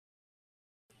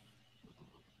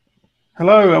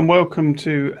Hello and welcome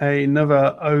to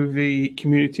another OV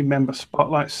Community Member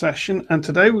Spotlight session. And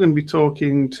today we're going to be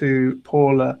talking to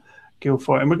Paula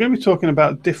Guilfoyle, and we're going to be talking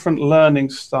about different learning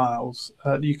styles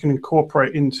that you can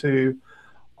incorporate into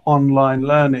online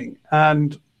learning.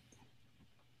 And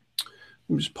let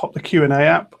me just pop the Q&A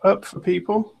app up for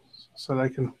people so they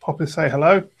can pop and say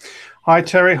hello. Hi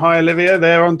Terry, hi Olivia.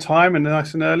 They're on time and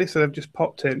nice and early, so they've just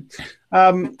popped in.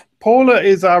 Paula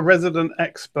is our resident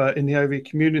expert in the OV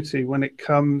community when it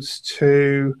comes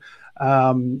to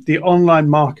the online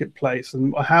marketplace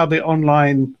and how the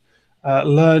online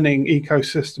learning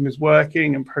ecosystem is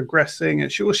working and progressing.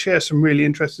 And she will share some really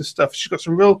interesting stuff. She's got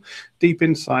some real deep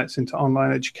insights into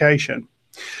online education.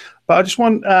 But I just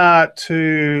want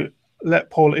to let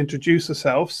Paula introduce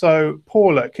herself. So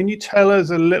Paula, can you tell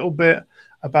us a little bit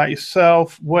about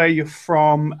yourself, where you're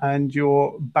from and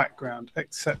your background,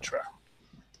 etc.?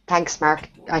 Thanks, Mark.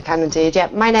 I can indeed. Yeah,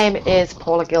 my name is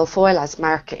Paula Guilfoyle, as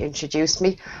Mark introduced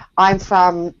me. I'm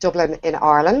from Dublin in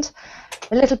Ireland.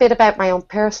 A little bit about my own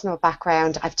personal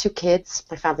background. I have two kids.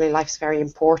 My family life is very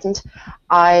important.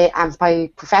 I am, by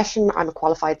profession, I'm a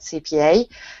qualified CPA.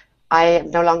 I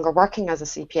am no longer working as a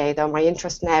CPA, though. My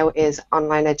interest now is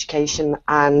online education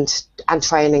and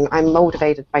training. I'm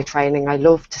motivated by training. I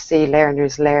love to see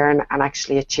learners learn and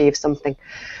actually achieve something.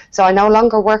 So I no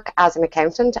longer work as an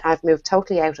accountant. I've moved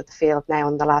totally out of the field now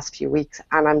in the last few weeks,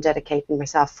 and I'm dedicating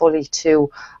myself fully to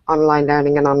online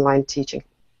learning and online teaching.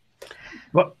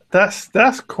 Well, that's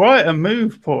quite a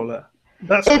move, Paula.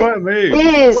 That's quite a move.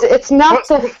 It is. It's not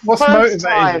what's first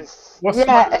time. What's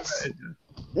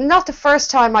It's not the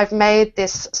first time I've made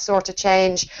this sort of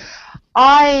change.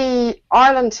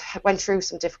 Ireland went through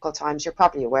some difficult times. You're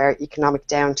probably aware, economic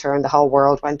downturn, the whole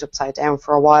world went upside down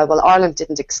for a while. Well, Ireland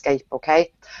didn't escape,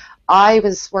 okay? I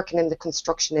was working in the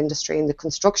construction industry, and the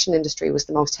construction industry was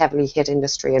the most heavily hit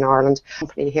industry in Ireland,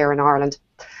 company here in Ireland.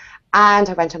 And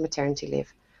I went on maternity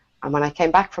leave. And when I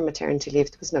came back from maternity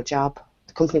leave, there was no job.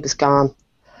 The company was gone.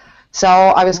 So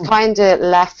I was kind of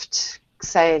left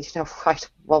saying, right,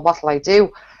 well, what'll I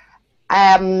do?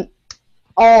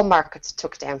 All markets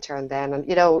took a downturn then,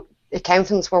 and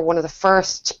accountants were one of the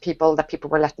first people that people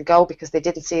were letting go because they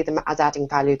didn't see them as adding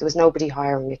value. There was nobody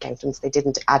hiring accountants. They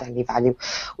didn't add any value,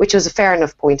 which was a fair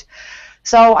enough point.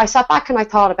 So I sat back and I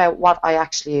thought about what I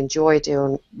actually enjoy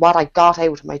doing, what I got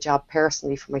out of my job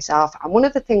personally for myself. And one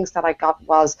of the things that I got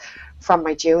was from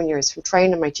my juniors, from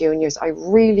training my juniors. I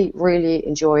really, really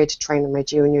enjoyed training my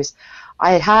juniors.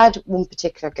 I had one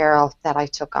particular girl that I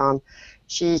took on.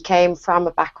 She came from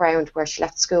a background where she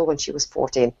left school when she was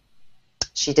 14.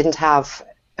 She didn't have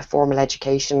a formal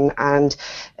education, and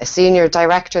a senior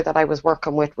director that I was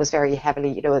working with was very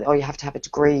heavily, you have to have a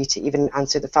degree to even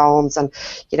answer the phones, and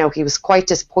he was quite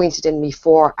disappointed in me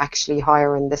for actually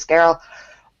hiring this girl.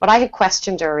 But I had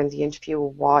questioned her in the interview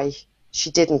why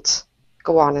she didn't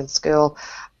go on in school,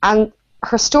 and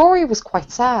her story was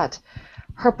quite sad.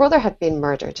 Her brother had been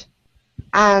murdered,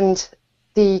 and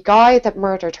the guy that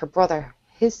murdered her brother,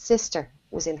 his sister,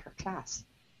 was in her class.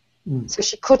 So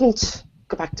she couldn't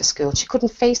go back to school. She couldn't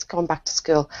face going back to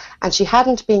school, and she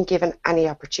hadn't been given any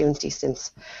opportunity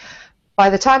since. By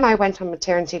the time I went on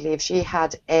maternity leave, she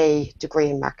had a degree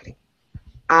in marketing.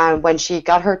 And when she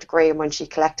got her degree and when she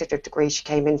collected her degree, she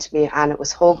came into me and it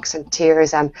was hugs and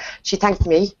tears, and she thanked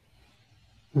me.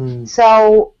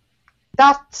 So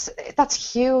that's a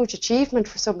huge achievement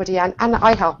for somebody, and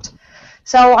I helped.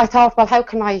 So I thought, well, how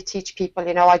can I teach people?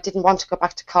 I didn't want to go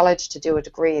back to college to do a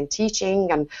degree in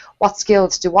teaching, and what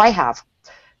skills do I have?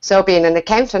 So being an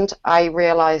accountant, I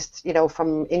realized,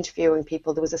 from interviewing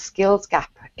people, there was a skills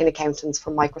gap in accountants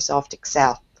for Microsoft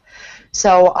Excel.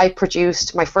 So I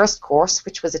produced my first course,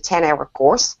 which was a 10-hour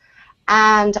course,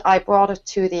 and I brought it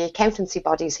to the accountancy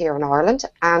bodies here in Ireland,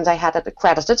 and I had it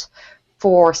accredited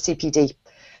for CPD.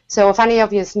 So if any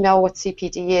of you know what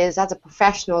CPD is, as a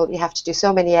professional, you have to do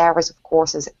so many hours of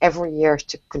courses every year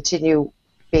to continue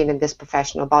being in this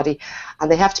professional body, and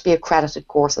they have to be accredited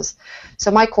courses. So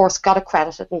my course got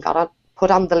accredited and got put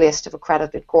on the list of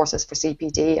accredited courses for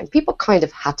CPD, and people kind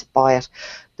of had to buy it.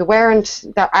 There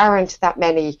aren't that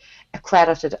many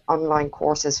accredited online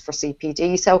courses for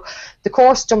CPD, so the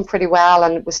course done pretty well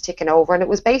and it was ticking over, and it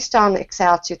was based on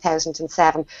Excel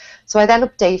 2007. So I then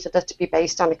updated it to be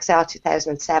based on Excel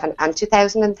 2007 and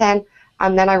 2010,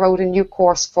 and then I wrote a new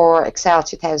course for Excel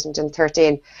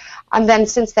 2013. And then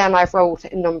since then I've wrote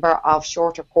a number of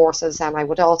shorter courses, and I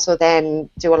would also then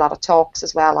do a lot of talks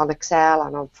as well on Excel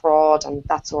and on fraud and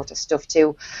that sort of stuff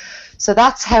too. So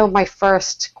that's how my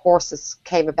first courses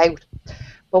came about.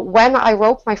 But when I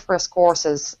wrote my first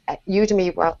courses,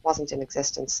 Udemy wasn't in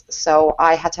existence. So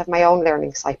I had to have my own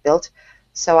learning site built.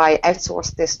 So I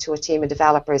outsourced this to a team of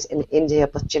developers in India,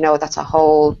 but you know, that's a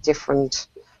whole different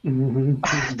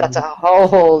that's a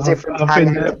whole different I've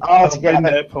been there. hang I've been altogether.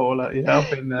 there, Paula. Yeah,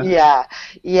 I've been there. Yeah,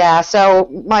 yeah. So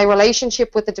my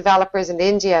relationship with the developers in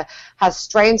India has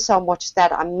strained so much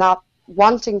that I'm not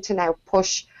wanting to now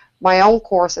push my own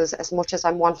courses as much as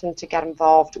I'm wanting to get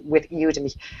involved with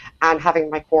Udemy and having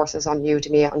my courses on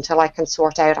Udemy until I can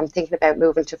sort out. I'm thinking about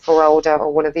moving to Feroda or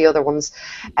one of the other ones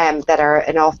that are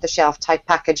an off-the-shelf type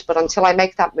package. But until I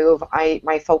make that move,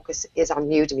 my focus is on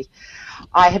Udemy.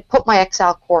 I had put my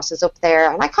Excel courses up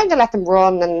there and I kind of let them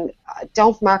run and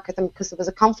don't market them because there was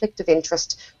a conflict of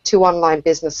interest to online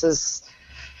businesses.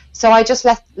 So I just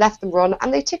left them run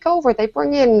and they tick over. They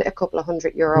bring in a couple of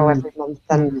 €100 every month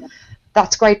and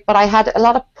that's great. But I had a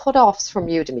lot of put-offs from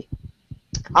Udemy.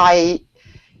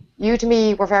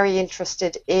 Udemy were very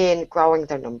interested in growing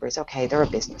their numbers. Okay, they're a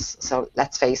business, so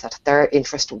let's face it, their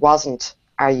interest wasn't,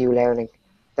 are you learning?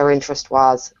 Their interest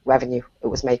was revenue. It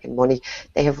was making money.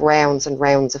 They have rounds and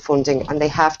rounds of funding and they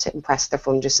have to impress their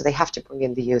funders, so they have to bring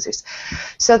in the users.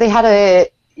 So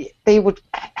they would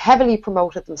heavily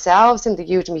promote it themselves in the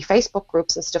Udemy Facebook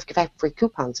groups and stuff, give out free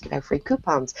coupons,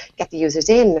 get the users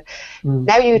in.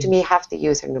 Now Udemy have the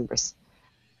user numbers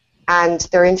and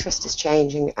their interest is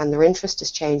changing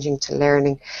to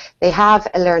learning. They have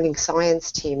a learning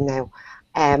science team now.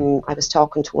 I was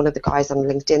talking to one of the guys on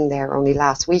LinkedIn there only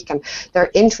last week and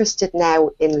they're interested now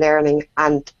in learning,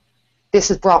 and this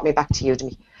has brought me back to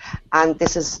Udemy. And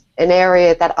this is an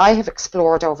area that I have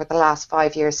explored over the last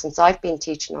 5 years since I've been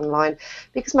teaching online,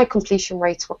 because my completion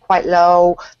rates were quite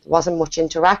low, there wasn't much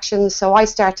interaction, so I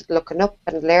started looking up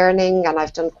and learning, and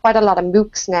I've done quite a lot of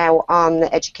MOOCs now on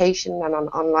education and on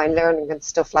online learning and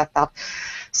stuff like that.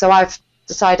 So I've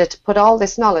decided to put all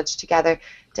this knowledge together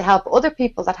to help other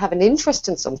people that have an interest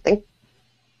in something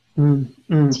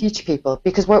teach people,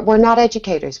 because we're not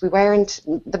educators.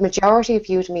 The majority of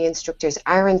Udemy instructors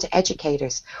aren't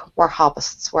educators. We're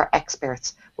hobbyists, we're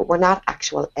experts, but we're not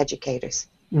actual educators.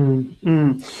 And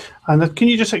can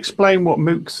you just explain what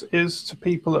MOOCs is to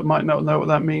people that might not know what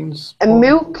that means? A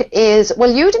MOOC is, well,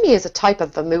 Udemy is a type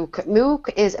of a MOOC. MOOC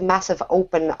is a massive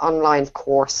open online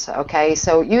course, okay?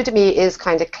 So Udemy is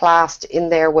kind of classed in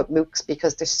there with MOOCs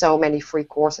because there's so many free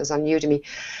courses on Udemy.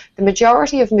 The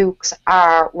majority of MOOCs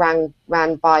are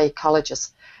ran by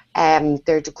colleges.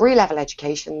 They're degree level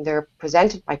education, they're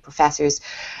presented by professors,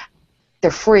 they're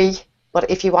free. But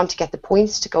if you want to get the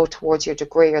points to go towards your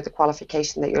degree or the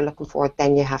qualification that you're looking for,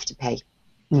 then you have to pay.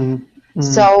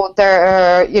 So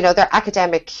they're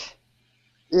academic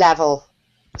level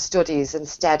studies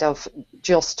instead of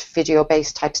just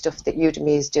video-based type stuff that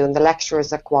Udemy is doing. The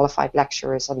lecturers are qualified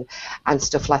lecturers and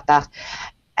stuff like that.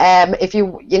 If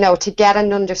to get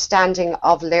an understanding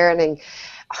of learning,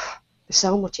 there's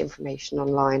so much information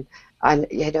online, and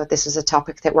this is a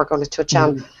topic that we're going to touch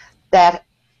on. That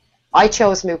I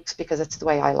chose MOOCs because it's the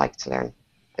way I like to learn.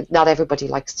 Not everybody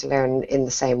likes to learn in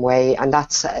the same way, and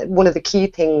that's one of the key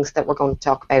things that we're going to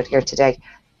talk about here today.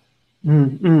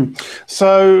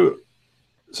 So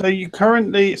you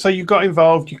got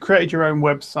involved, you created your own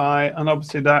website, and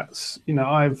obviously that's,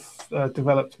 I've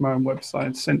developed my own website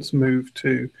and since moved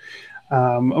to,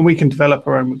 and we can develop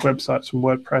our own websites from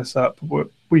WordPress up.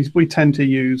 We tend to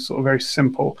use sort of very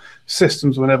simple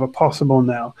systems whenever possible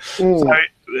now. So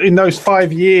in those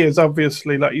 5 years,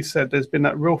 obviously, like you said, there's been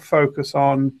that real focus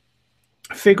on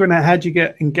figuring out how do you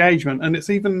get engagement, and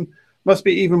must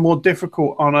be even more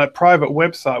difficult on a private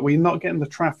website where you're not getting the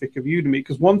traffic of Udemy,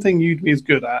 because one thing Udemy is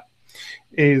good at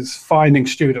is finding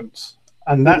students,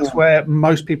 and that's where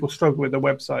most people struggle with their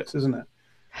websites, isn't it?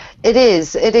 It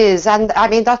is, and I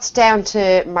mean that's down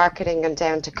to marketing and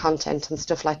down to content and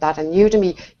stuff like that. And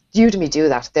Udemy do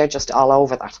that. They're just all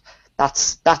over that.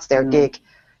 That's their gig.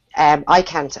 I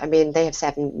can't. I mean, they have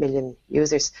 7 million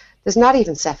users. There's not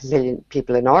even 7 million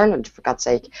people in Ireland, for God's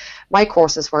sake. My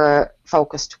courses were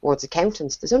focused towards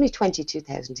accountants. There's only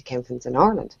 22,000 accountants in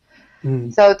Ireland.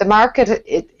 So the market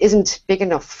isn't big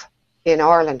enough in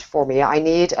Ireland for me. I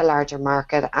need a larger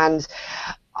market, and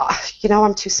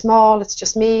I'm too small. It's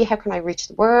just me. How can I reach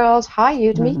the world? Hi,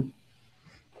 Udemy.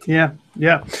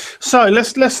 Yeah. So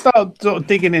let's start sort of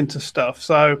digging into stuff.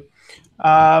 So,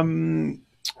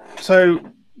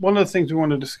 one of the things we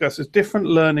want to discuss is different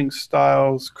learning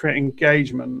styles create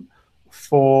engagement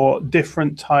for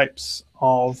different types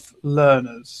of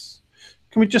learners.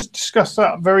 Can we just discuss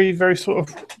that very, very sort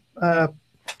of?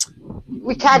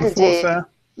 We can indeed.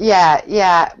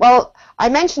 Yeah. Well, I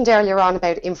mentioned earlier on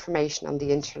about information on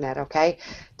the internet, okay?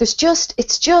 It's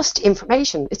just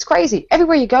information. It's crazy.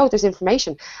 Everywhere you go, there's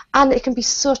information. And it can be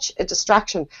such a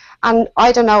distraction. And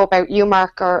I don't know about you,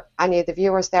 Mark, or any of the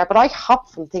viewers there, but I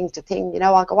hop from thing to thing. You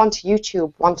know, I'll go onto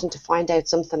YouTube wanting to find out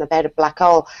something about a black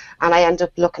hole, and I end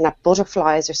up looking at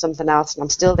butterflies or something else, and I'm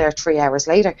still there 3 hours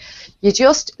later. You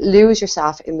just lose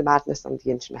yourself in the madness on the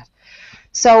internet.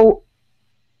 So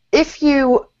if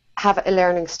you have a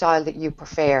learning style that you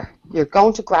prefer, you're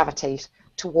going to gravitate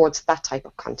towards that type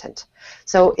of content.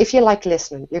 So if you like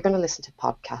listening, you're going to listen to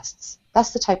podcasts. That's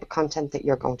the type of content that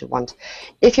you're going to want.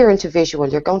 If you're into visual,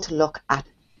 you're going to look at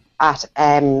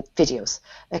videos.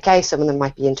 Okay, some of them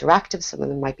might be interactive, some of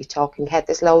them might be talking head.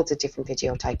 There's loads of different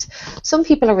video types. Some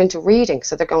people are into reading,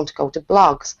 so they're going to go to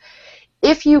blogs.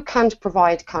 If you can't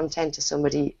provide content to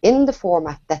somebody in the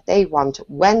format that they want,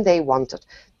 when they want it,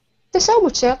 there's so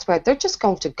much elsewhere. They're just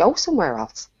going to go somewhere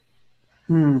else.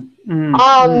 On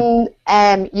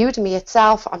Udemy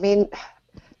itself, I mean,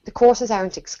 the courses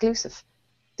aren't exclusive.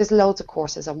 There's loads of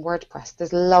courses on WordPress.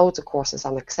 There's loads of courses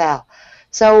on Excel.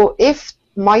 So if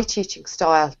my teaching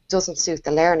style doesn't suit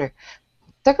the learner,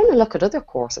 they're going to look at other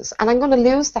courses, and I'm going to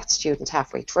lose that student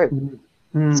halfway through.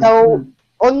 So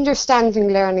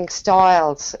understanding learning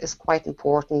styles is quite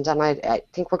important, and I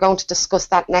think we're going to discuss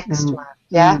that next month.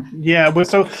 Yeah, well,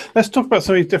 so let's talk about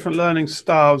some of these different learning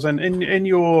styles, and in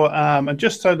your and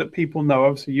just so that people know,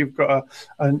 obviously you've got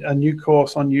a new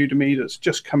course on Udemy that's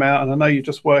just come out, and I know you're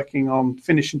just working on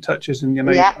finishing touches, and you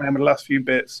know you're playing with the last few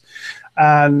bits,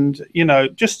 and you know,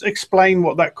 just explain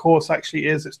what that course actually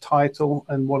is, its title,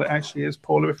 and what it actually is,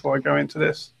 Paula, before I go into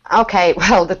this. Okay,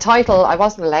 well, the title, I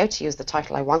wasn't allowed to use the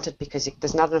title I wanted because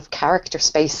there's not enough character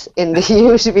space in the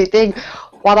Udemy thing.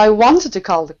 What I wanted to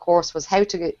call the course was how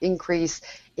to increase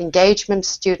engagement,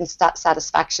 student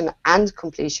satisfaction, and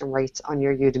completion rates on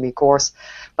your Udemy course.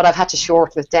 But I've had to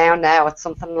shorten it down now. It's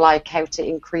something like how to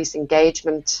increase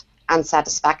engagement and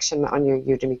satisfaction on your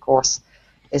Udemy course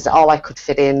is all I could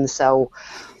fit in. So,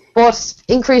 but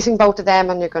increasing both of them,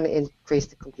 and you're going to increase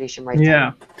the completion rate.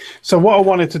 Yeah. So what I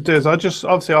wanted to do is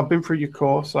obviously I've been through your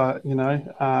course, you know,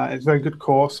 it's a very good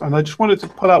course, and I just wanted to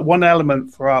pull out one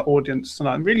element for our audience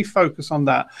tonight and really focus on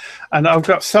that. And I've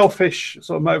got selfish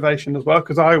sort of motivation as well,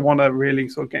 because I want to really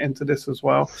sort of get into this as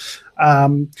well.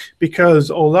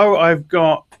 Because although I've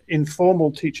got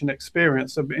informal teaching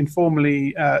experience, I've been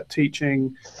informally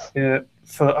teaching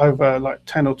for over like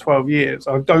 10 or 12 years.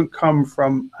 I don't come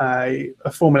from a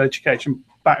formal education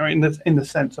background in the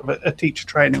sense of a teacher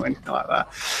training or anything like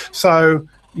that. So,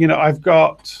 you know, I've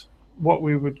got what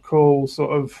we would call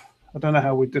sort of, I don't know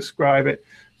how we describe it,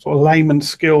 sort of layman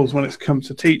skills when it comes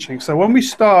to teaching. So when we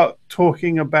start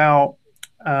talking about,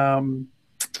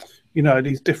 you know,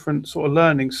 these different sort of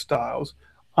learning styles,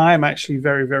 I'm actually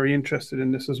very, very interested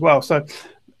in this as well. So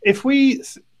if we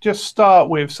just start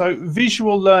with, so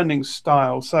visual learning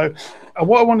style. So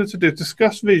what I wanted to do is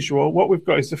discuss visual. What we've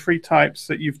got is the 3 types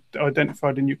that you've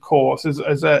identified in your course.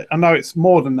 I know it's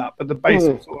more than that, but the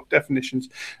basic sort of definitions: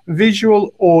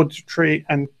 visual, auditory,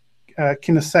 and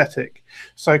kinesthetic.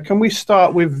 So can we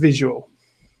start with visual?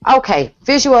 Okay,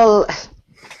 visual,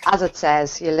 as it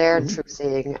says, you learn through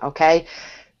seeing, okay?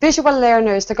 Visual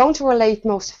learners, they're going to relate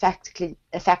most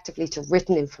effectively to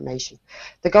written information.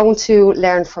 They're going to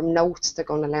learn from notes, they're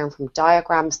going to learn from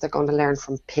diagrams, they're going to learn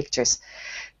from pictures.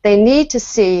 They need to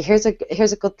see, here's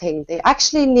a good thing, they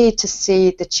actually need to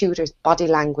see the tutor's body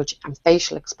language and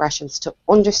facial expressions to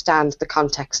understand the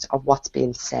context of what's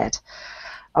being said.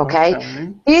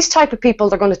 Okay? These type of people,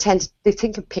 they're going to they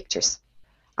think in pictures.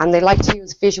 And they like to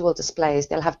use visual displays.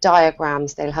 They'll have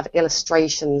diagrams, they'll have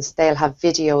illustrations, they'll have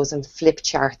videos and flip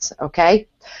charts, okay?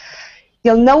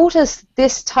 You'll notice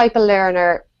this type of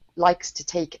learner likes to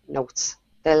take notes.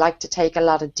 They like to take a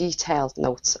lot of detailed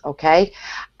notes, okay?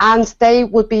 And they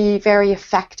will be very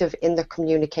effective in their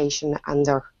communication and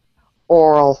their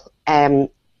oral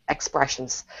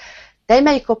expressions. They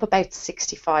make up about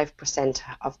 65%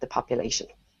 of the population,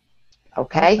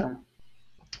 okay?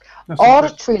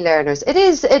 Auditory learners, it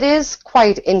is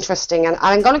quite interesting, and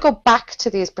I'm going to go back to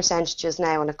these percentages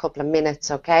now in a couple of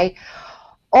minutes, okay?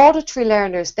 Auditory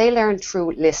learners, they learn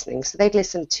through listening, so they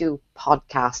listen to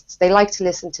podcasts, they like to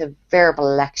listen to verbal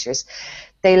lectures,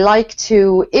 they like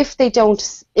to, if they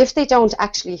don't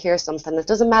actually hear something, it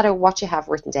doesn't matter what you have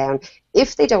written down,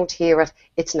 if they don't hear it,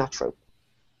 it's not true,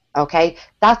 okay?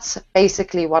 That's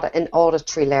basically what an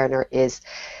auditory learner is.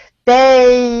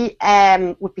 They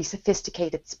would be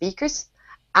sophisticated speakers,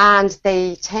 and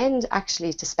they tend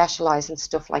actually to specialize in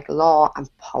stuff like law and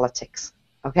politics,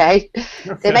 okay?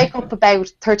 They make up about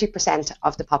 30%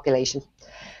 of the population.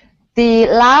 The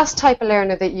last type of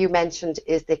learner that you mentioned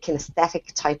is the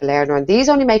kinesthetic type of learner, and these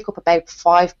only make up about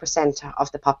 5%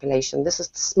 of the population. This is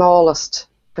the smallest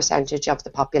percentage of the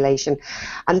population,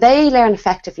 and they learn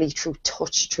effectively through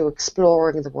touch, through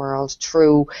exploring the world,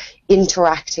 through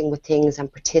interacting with things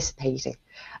and participating.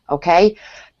 Okay,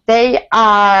 they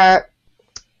are,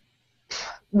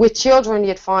 with children,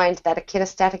 you'd find that a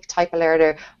kinesthetic type of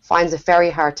learner finds it very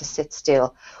hard to sit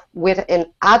still. With an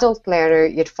adult learner,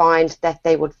 you'd find that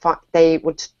they would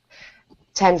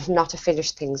tend not to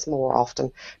finish things more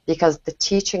often, because the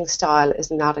teaching style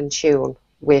is not in tune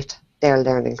with their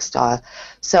learning style.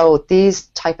 So these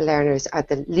type of learners are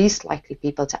the least likely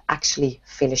people to actually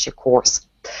finish a course.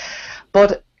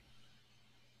 But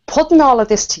putting all of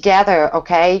this together,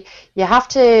 okay, you have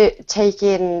to take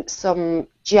in some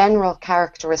general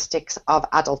characteristics of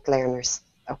adult learners.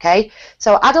 Okay,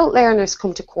 so adult learners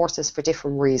come to courses for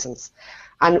different reasons,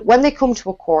 and when they come to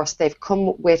a course, they've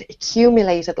come with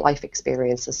accumulated life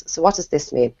experiences. So what does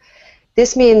this mean?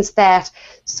 This means that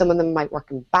some of them might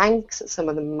work in banks, some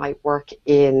of them might work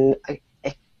in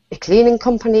a cleaning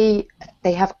company.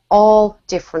 They have all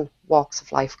different walks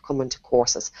of life coming to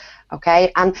courses,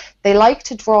 okay? And they like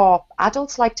to draw,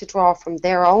 adults like to draw from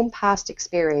their own past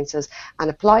experiences and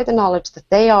apply the knowledge that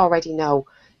they already know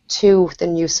to the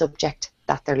new subject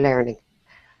that they're learning,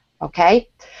 okay?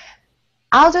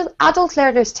 Adult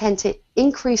learners tend to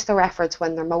increase their efforts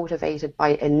when they're motivated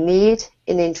by a need,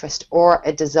 an interest, or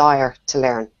a desire to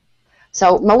learn.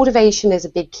 So motivation is a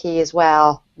big key as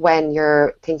well when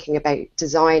you're thinking about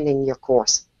designing your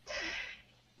course.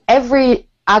 Every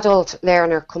adult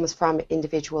learner comes from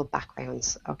individual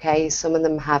backgrounds, okay? Some of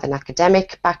them have an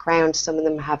academic background, some of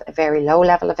them have a very low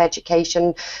level of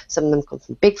education, some of them come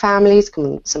from big families,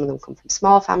 some of them come from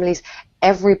small families.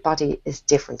 Everybody is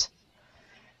different.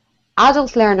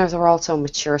 Adult learners are also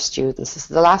mature students. This is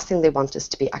the last thing they want us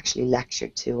to be actually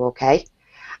lectured to, okay?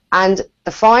 And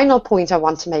the final point I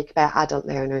want to make about adult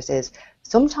learners is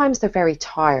sometimes they're very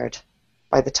tired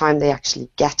by the time they actually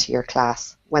get to your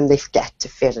class, when they get to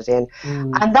fit it in.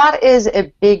 And that is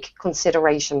a big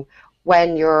consideration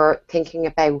when you're thinking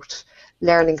about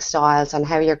learning styles and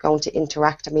how you're going to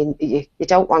interact. I mean, you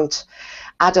don't want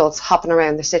adults hopping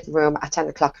around their sitting room at 10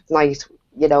 o'clock at night,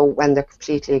 you know, when they're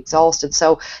completely exhausted.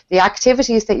 So the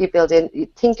activities that you build in, you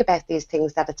think about these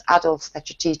things, that it's adults that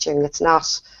you're teaching, it's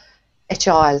not a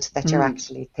child that you're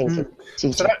actually thinking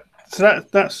teaching. So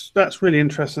that's really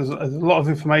interesting. There's a lot of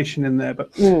information in there.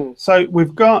 But so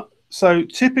we've got, so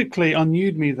typically on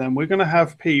Udemy, then we're going to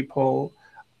have people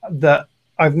that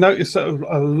I've noticed that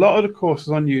a lot of the courses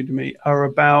on Udemy are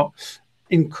about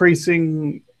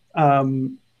increasing,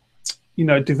 you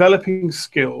know, developing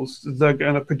skills that are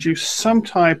going to produce some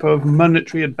type of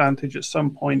monetary advantage at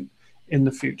some point in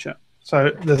the future.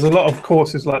 So there's a lot of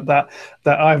courses like that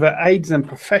that either aids them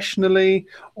professionally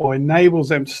or enables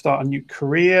them to start a new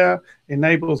career,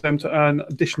 enables them to earn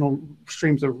additional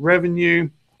streams of revenue.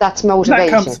 That's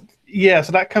motivation.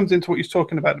 So that comes into what you were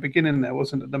talking about at the beginning there,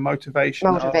 wasn't it? The motivation.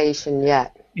 Motivation, yeah.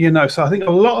 You know, so I think a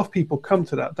lot of people come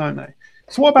to that, don't they?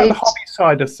 So what about the hobby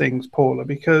side of things, Paula?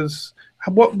 Because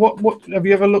what have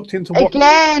you ever looked into?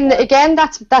 Again,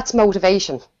 that's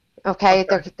motivation. Okay,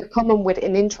 they're coming with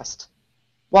an interest.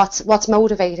 What's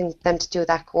motivating them to do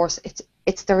that course?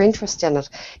 It's their interest in it.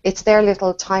 It's their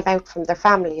little time out from their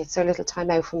family. It's their little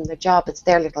time out from their job. It's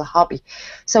their little hobby.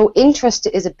 So interest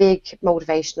is a big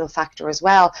motivational factor as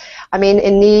well. I mean,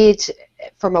 a need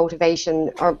for motivation,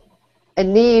 or a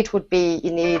need would be,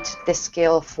 you need this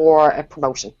skill for a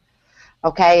promotion.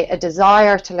 Okay, a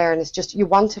desire to learn is just you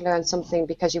want to learn something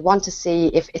because you want to see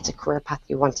if it's a career path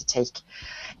you want to take.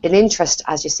 An interest,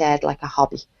 as you said, like a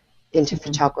hobby, into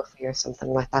photography or something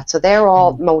like that. So they're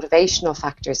all motivational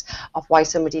factors of why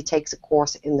somebody takes a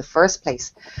course in the first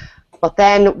place. But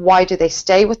then why do they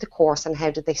stay with the course, and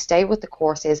how do they stay with the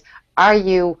course is, are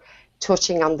you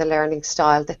touching on the learning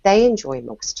style that they enjoy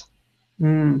most?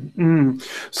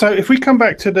 So if we come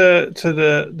back to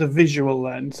the visual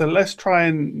then, so let's try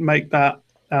and make that.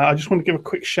 I just want to give a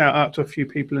quick shout out to a few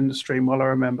people in the stream while I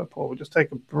remember, Paul. We'll just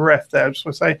take a breath there. I just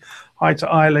want to say hi to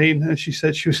Eileen. And she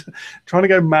said she was trying to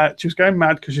go mad. She was going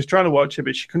mad because she's trying to watch it,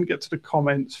 but she couldn't get to the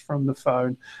comments from the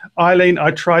phone. Eileen,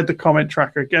 I tried the comment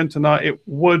tracker again tonight. It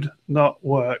would not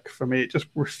work for me. It just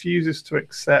refuses to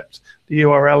accept the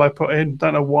URL I put in.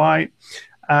 Don't know why.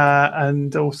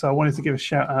 And also I wanted to give a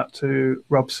shout out to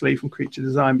Rob Slee from Creature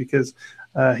Design, because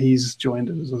he's joined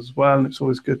us as well, and it's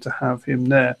always good to have him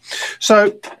there.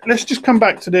 So let's just come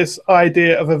back to this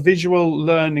idea of a visual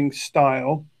learning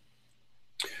style.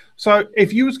 So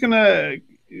if you was going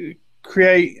to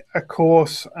create a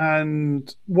course,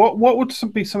 and what would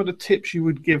be some of the tips you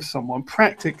would give someone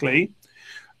practically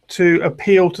to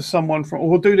appeal to someone from?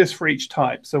 We'll do this for each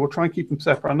type, so we'll try and keep them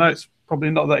separate. I know it's probably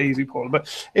not that easy, Paula,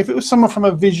 but if it was someone from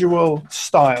a visual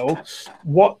style,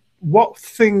 what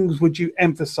things would you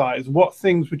emphasize? What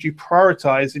things would you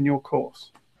prioritize in your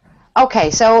course?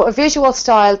 Okay, so a visual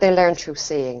style, they learn through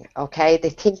seeing, okay? They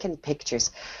think in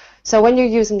pictures. So when you're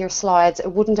using your slides,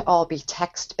 it wouldn't all be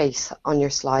text-based on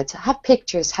your slides. Have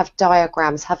pictures, have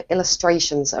diagrams, have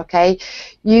illustrations, okay?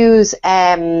 Use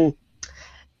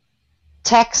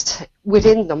text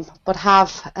within them, but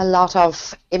have a lot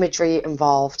of imagery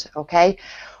involved, okay?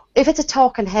 If it's a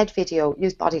talking head video,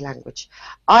 use body language.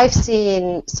 I've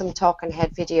seen some talking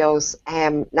head videos.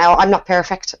 Now, I'm not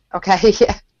perfect, okay?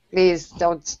 Please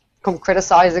don't come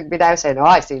criticizing me now saying, oh,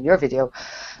 I've seen your video.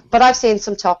 But I've seen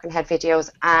some talking head videos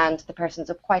and the person's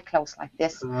up quite close like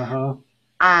this.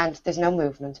 And there's no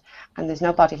movement and there's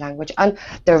no body language. And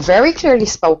they're very clearly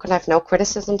spoken. I've no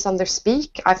criticisms on their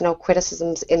speak. I've no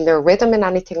criticisms in their rhythm and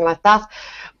anything like that.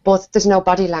 But there's no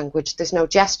body language. There's no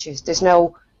gestures. There's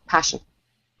no passion.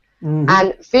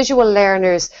 And visual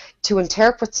learners, to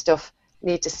interpret stuff,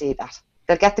 need to see that.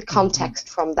 They'll get the context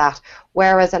from that.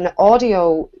 Whereas an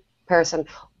audio person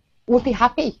would be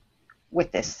happy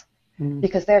with this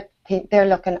because they're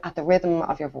looking at the rhythm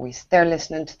of your voice. They're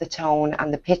listening to the tone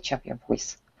and the pitch of your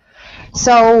voice.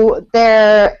 So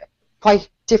they're quite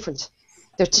different.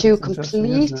 They're two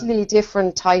completely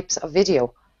different types of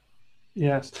video.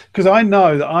 Yes, because I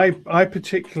know that I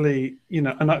particularly, you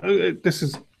know, and this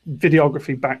is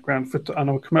videography background, and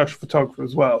I'm a commercial photographer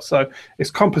as well, so it's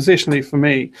compositionally for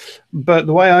me. But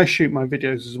the way I shoot my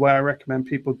videos is the way I recommend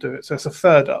people do it. So it's a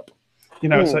third up, you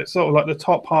know, so it's sort of like the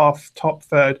top half, top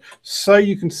third, so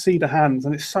you can see the hands.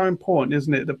 And it's so important,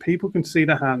 isn't it, that people can see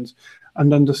the hands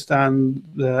and understand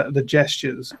the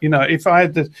gestures. You know, if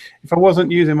I wasn't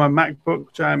using my MacBook,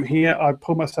 which I am here, I'd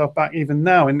pull myself back even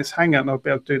now in this Hangout and I'd be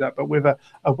able to do that. But with a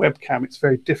webcam, it's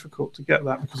very difficult to get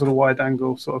that because of the wide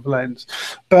angle sort of lens.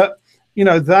 But, you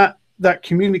know, that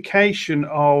communication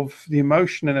of the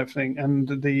emotion and everything, and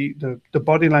the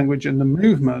body language and the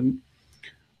movement,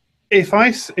 if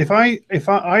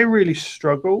I really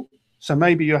struggle, so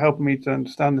maybe you're helping me to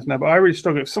understand this now, but I really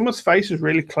struggle. If someone's face is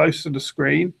really close to the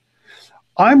screen,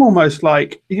 I'm almost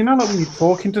like, you know, like when you're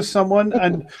talking to someone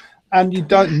and you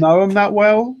don't know them that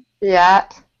well. Yeah.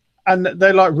 And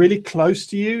they're like really close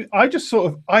to you. I just sort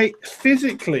of, I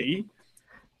physically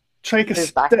take a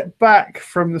step back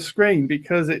from the screen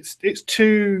because it's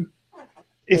too,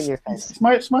 it's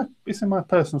in my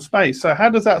personal space. So how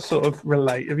does that sort of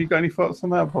relate? Have you got any thoughts on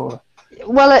that, Paula?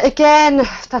 Well, again,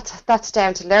 that's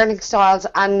down to learning styles,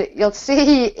 and you'll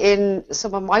see in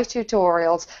some of my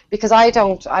tutorials, because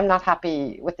I'm not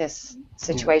happy with this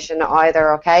situation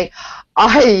either, okay?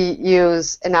 I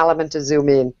use an element to zoom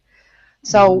in.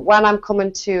 So when I'm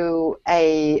coming to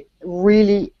a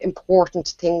really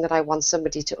important thing that I want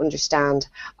somebody to understand,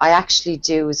 I actually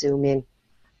do zoom in.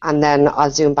 And then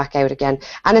I'll zoom back out again.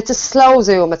 And it's a slow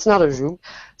zoom, it's not a zoom.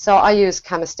 So I use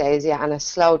Camtasia and a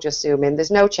slow just zoom in.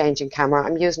 There's no change in camera.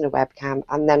 I'm using a webcam,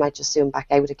 and then I just zoom back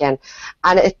out again.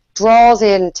 And it draws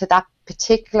in to that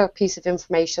particular piece of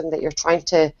information that you're trying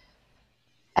to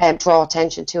draw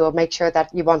attention to, or make sure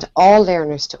that you want all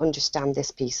learners to understand this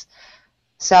piece.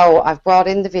 So I've brought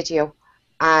in the video,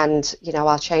 and, you know,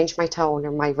 I'll change my tone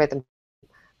or my rhythm,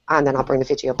 and then I'll bring the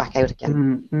video back out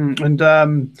again. And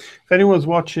if anyone's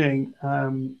watching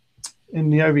in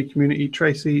the OV community,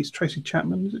 Tracy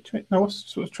Chapman, is it? No,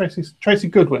 what's Tracy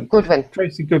Goodwin.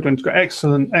 Tracy Goodwin's got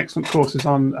excellent courses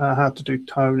on how to do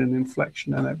tone and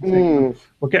inflection and everything.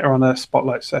 We'll get her on a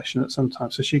spotlight session at some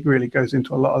time, so she really goes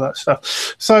into a lot of that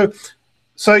stuff. So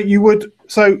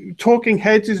Talking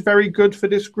Heads is very good for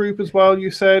this group as well,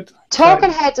 you said? Talking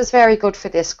Heads is very good for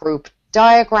this group.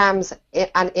 Diagrams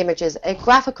and images, a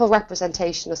graphical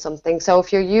representation of something. So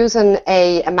if you're using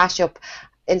a mashup,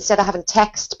 instead of having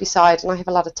text beside, and I have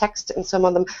a lot of text in some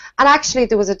of them, and actually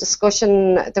there was a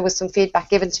discussion, there was some feedback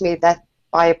given to me that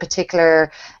by a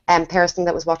particular person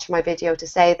that was watching my video, to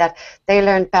say that they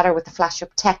learned better with the flash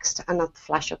up text and not the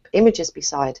flash up images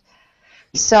beside.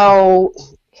 So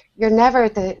you're never,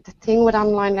 the thing with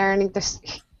online learning,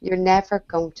 you're never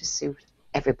going to suit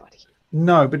everybody.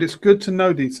 No, but it's good to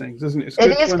know these things, isn't it?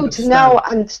 It is good to know,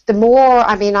 and the more,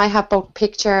 I mean, I have both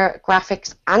picture,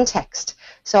 graphics, and text,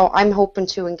 so I'm hoping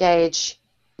to engage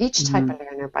each type of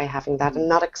learner by having that, and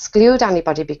not exclude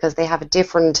anybody because they have a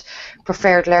different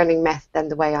preferred learning method than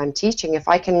the way I'm teaching. If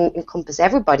I can encompass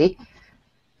everybody,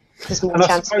 there's more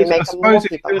chance of me making more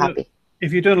people happy.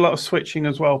 if you're doing a lot of switching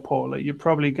as well, Paula, you're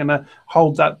probably going to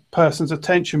hold that person's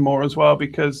attention more as well,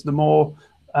 because the more,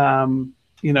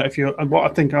 if you're, what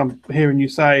I think I'm hearing you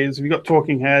say is, if you've got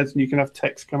talking heads and you can have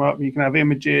text come up and you can have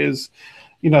images,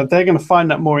 they're going to find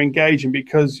that more engaging,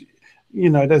 because,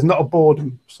 there's not a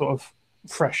boredom sort of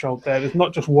threshold there. There's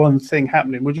not just one thing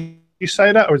happening. Would you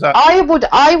say that, or is that?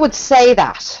 I would say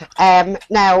that.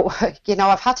 Now,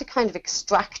 I've had to kind of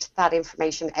extract that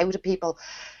information out of people.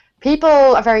 People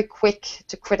are very quick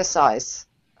to criticize,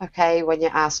 okay, when you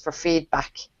ask for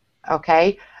feedback,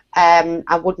 okay, and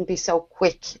wouldn't be so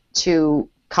quick to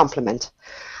compliment.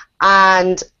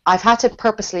 And I've had to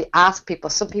purposely ask people.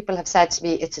 Some people have said to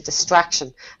me it's a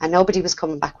distraction, and nobody was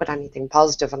coming back with anything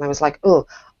positive. And I was like, oh,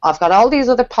 I've got all these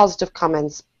other positive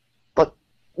comments, but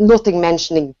nothing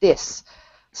mentioning this.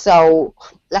 So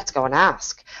let's go and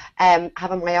ask.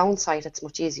 Having my own site, it's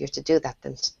much easier to do that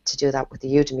than to do that with the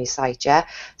Udemy site, yeah?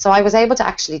 So I was able to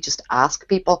actually just ask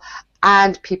people,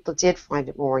 and people did find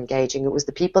it more engaging. It was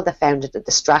the people that found it a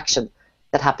distraction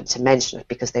that happened to mention it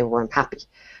because they weren't happy.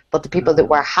 But the people that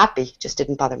were happy just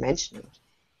didn't bother mentioning it.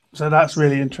 So that's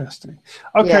really interesting.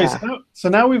 Okay, yeah. So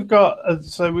now we've got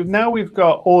we've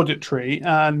got auditory,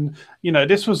 and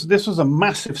this was a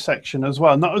massive section as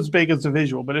well. Not as big as the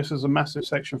visual, but this was a massive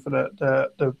section for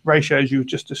the ratios you were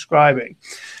just describing.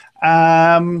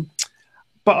 But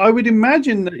I would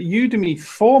imagine that Udemy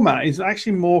format is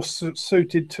actually more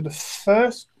suited to the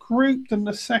first group than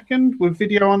the second with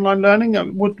video online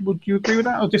learning. Would you agree with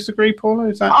that or disagree, Paula?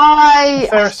 Is that a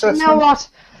fair assessment? You know what?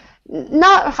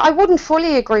 I wouldn't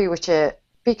fully agree with you,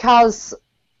 because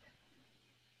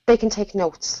they can take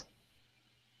notes.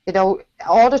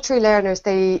 Auditory learners,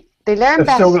 they learn best.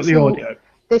 They've still got the audio.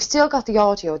 They've still got the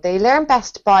audio. They learn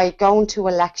best by going to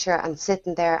a lecture and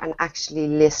sitting there and actually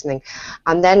listening,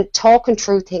 and then talking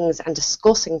through things and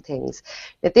discussing things.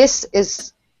 Now, this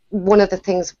is one of the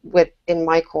things in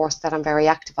my course that I'm very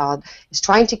active on, is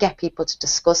trying to get people to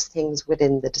discuss things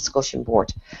within the discussion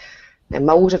board. And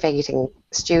motivating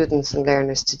students and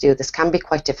learners to do this can be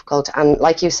quite difficult. And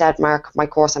like you said, Mark, my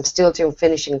course, I'm still doing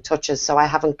finishing touches, so I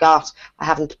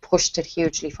haven't pushed it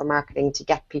hugely for marketing to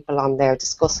get people on there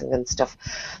discussing and stuff.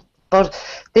 But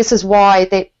this is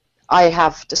why I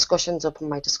have discussions up on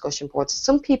my discussion boards.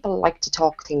 Some people like to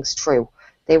talk things through.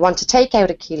 They want to take out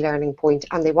a key learning point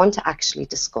and they want to actually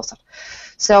discuss it.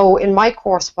 So in my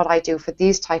course, what I do for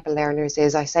these type of learners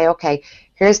is I say, okay,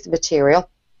 here's the material,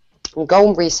 and go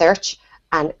and research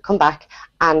and come back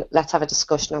and let's have a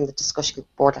discussion on the discussion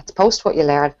board. Let's post what you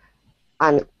learn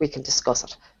and we can discuss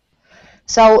it.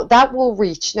 So that will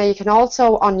reach. Now you can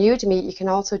also, on Udemy, you can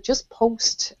also just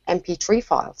post MP3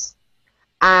 files.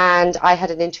 And I had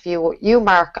an interview with you,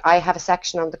 Mark. I have a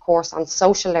section on the course on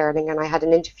social learning, and I had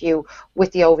an interview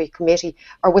with the OV committee,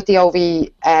 or with the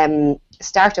OV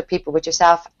startup people, with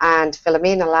yourself and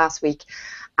Philomena last week.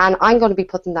 And I'm going to be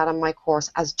putting that on my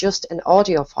course as just an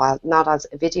audio file, not as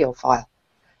a video file.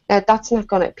 Now, that's not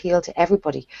going to appeal to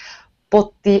everybody.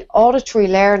 But the auditory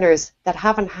learners that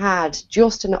haven't had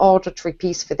just an auditory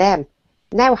piece for them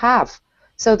now have.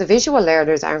 So the visual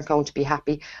learners aren't going to be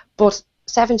happy, but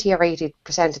 70 or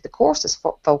 80% of the course is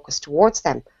focused towards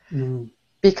them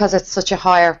because it's such a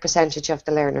higher percentage of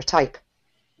the learner type.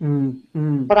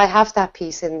 But I have that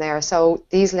piece in there, so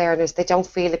these learners, they don't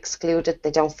feel excluded,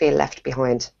 they don't feel left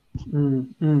behind.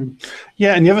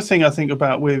 Yeah, and the other thing I think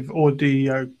about with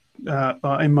audio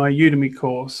in my Udemy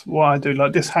course, what I do,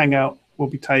 like this Hangout will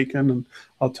be taken and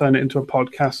I'll turn it into a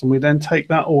podcast, and we then take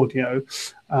that audio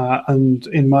and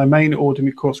in my main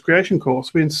Udemy course creation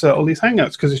course, we insert all these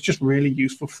Hangouts because it's just really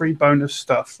useful free bonus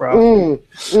stuff for us.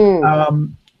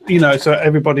 So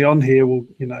everybody on here will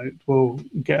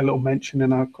get a little mention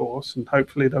in our course, and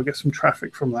hopefully they'll get some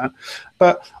traffic from that.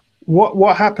 But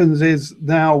what happens is,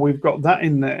 now we've got that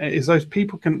in there, is those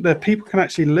people can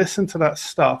actually listen to that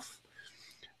stuff,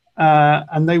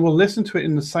 and they will listen to it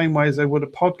in the same way as they would a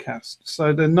podcast.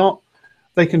 So now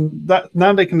they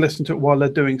can listen to it while they're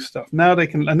doing stuff. Now they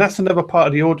can, and that's another part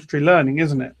of the auditory learning,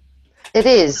 isn't it? It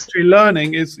is. Auditory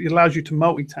learning it allows you to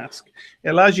multitask. It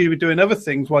allows you to be doing other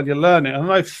things while you're learning. I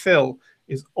know Phil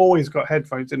is always got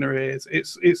headphones in her ears.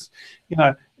 It's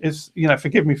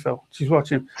forgive me, Phil, she's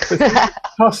watching. But it's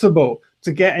impossible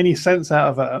to get any sense out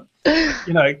of her.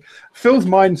 Phil's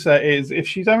mindset is, if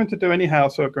she's having to do any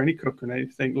housework or any cooking or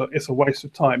anything, look, it's a waste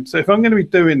of time. So if I'm going to be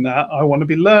doing that, I want to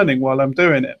be learning while I'm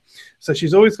doing it. So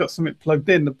she's always got something plugged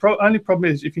in. The only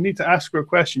problem is, if you need to ask her a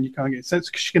question, you can't get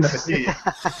sense because she can never hear you.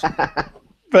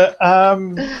 But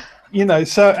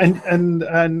so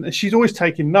and she's always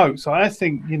taking notes. So I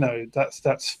think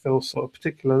that's Phil's sort of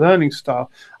particular learning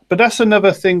style. But that's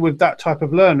another thing with that type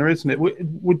of learner, isn't it?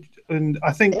 And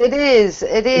I think it is.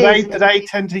 It they is. do they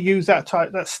tend to use that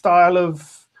style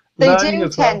of They learning do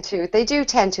as well. tend to. They do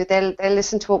tend to. They'll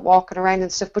listen to it walking around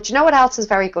and stuff. But you know what else is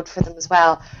very good for them as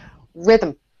well?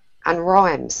 Rhythm and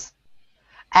rhymes.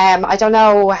 I don't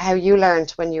know how you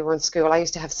learned when you were in school. I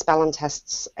used to have spelling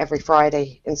tests every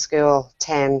Friday in school,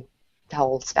 10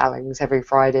 whole spellings every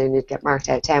Friday, and you'd get marked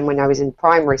out 10 when I was in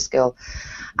primary school.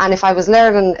 And if I was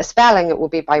learning a spelling, it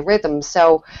would be by rhythm.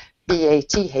 So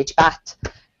B-A-T-H, bat,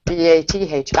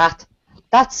 B-A-T-H, bat.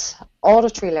 That's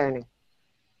auditory learning.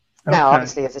 Now, Okay.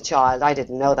 obviously, as a child, I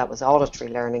didn't know that was auditory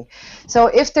learning. So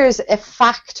if there's a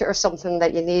fact or something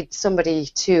that you need somebody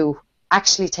to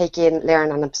actually take in,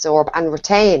 learn and absorb and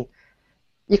retain,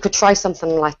 you could try something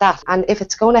like that. And if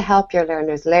it's going to help your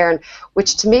learners learn,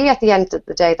 which to me at the end of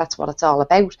the day, that's what it's all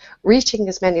about, reaching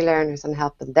as many learners and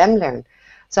helping them learn.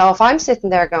 So if I'm sitting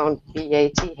there going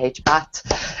B-A-T-H, bat,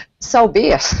 so be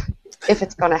it, if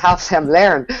it's going to help them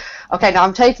learn. Okay, now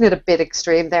I'm taking it a bit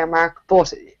extreme there, Mark,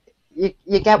 but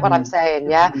you get what I'm saying,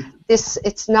 yeah?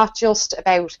 It's not just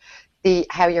about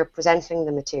how you're presenting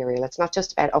the material. It's not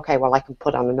just about, okay, well, I can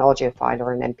put on an audio file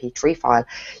or an MP3 file.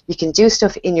 You can do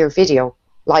stuff in your video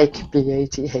like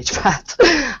BATH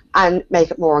and make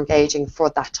it more engaging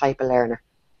for that type of learner.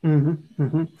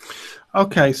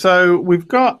 Okay, so we've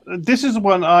got, this is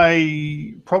one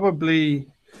I probably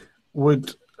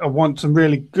would want some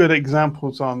really good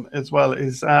examples on as well.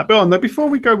 Is Bill, no, before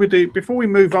we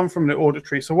move on from the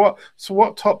auditory, so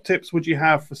what top tips would you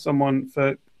have for someone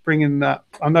for bringing that?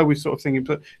 I know we're sort of thinking,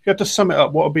 but if you had to sum it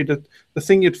up, what would be the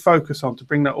thing you'd focus on to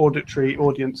bring that auditory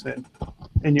audience in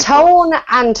your tone class?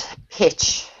 And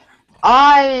pitch.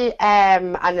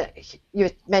 And you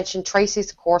mentioned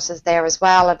Tracy's courses there as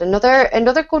well, and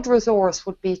another good resource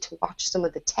would be to watch some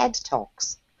of the TED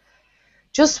Talks.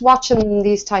 Just watching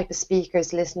these type of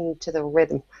speakers, listening to their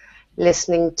rhythm,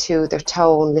 listening to their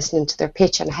tone, listening to their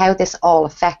pitch, and how this all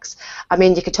affects. I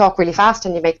mean, you could talk really fast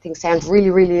and you make things sound really,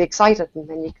 really excited, and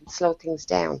then you can slow things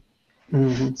down.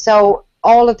 So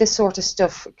all of this sort of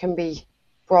stuff can be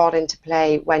brought into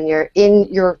play when you're in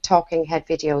your talking head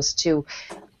videos to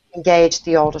engage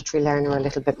the auditory learner a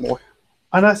little bit more.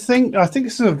 And I think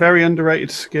this is a very underrated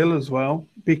skill as well,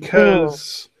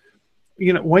 because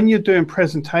you know, when you're doing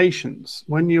presentations,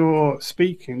 when you're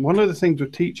speaking, one of the things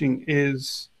with teaching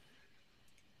is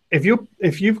if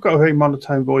you've got a very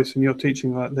monotone voice and you're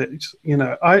teaching like this, you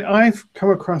know, I've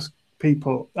come across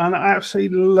people and I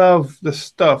absolutely love the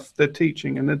stuff they're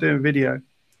teaching and they're doing video.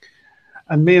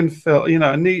 And me and Phil, you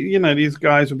know, and these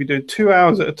guys will be doing 2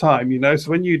 hours at a time, you know.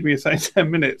 So when you'd be saying 10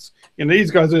 minutes, you know,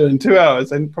 these guys are doing 2 hours.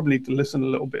 They probably need to listen a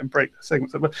little bit and break the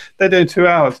segments up, but they're doing 2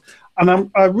 hours.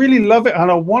 And I really love it and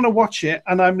I want to watch it.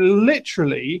 And I've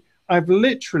literally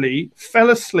fell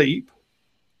asleep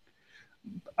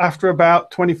after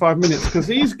about 25 minutes because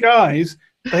these guys,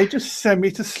 they just send me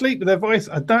to sleep with their voice.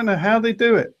 I don't know how they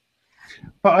do it,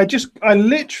 but I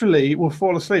literally will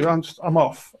fall asleep. I'm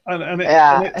off. And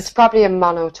it's probably a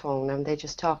monotone and they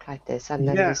just talk like this and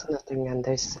then there's nothing and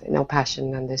there's no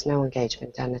passion and there's no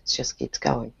engagement and it just keeps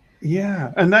going.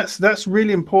 Yeah, and that's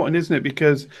really important, isn't it?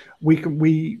 Because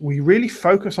we really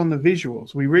focus on the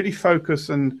visuals. We really focus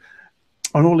on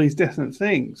all these different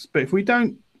things. But if we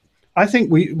don't, I think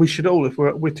we should all, if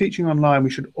we're teaching online, we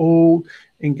should all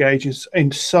engage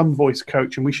in some voice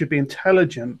coaching. We should be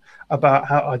intelligent about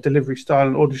how our delivery style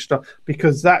and audio style,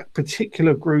 because that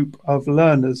particular group of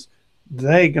learners,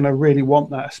 they're going to really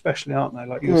want that, especially, aren't they?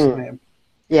 Like you're saying.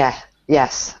 Yeah.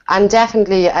 Yes, and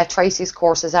definitely Tracy's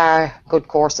courses are good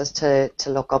courses to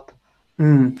look up.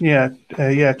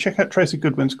 Check out Tracy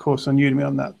Goodwin's course on Udemy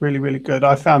on that. Really, really good.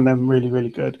 I found them really, really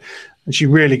good. And she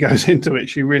really goes into it.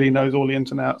 She really knows all the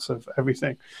ins and outs of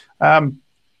everything.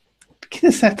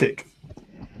 Kinesthetic.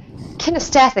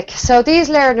 So these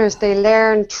learners, they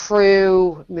learn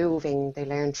through moving, they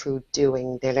learn through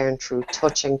doing, they learn through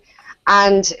touching.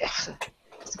 And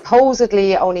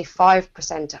supposedly only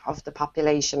 5% of the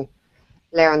population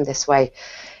learn this way.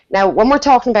 Now, when we're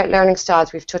talking about learning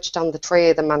styles, we've touched on the 3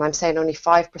 of them, and I'm saying only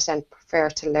 5% prefer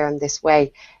to learn this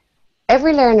way.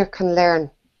 Every learner can learn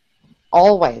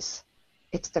always.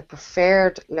 It's the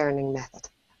preferred learning method.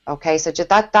 Okay, so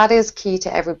that is key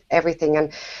to everything,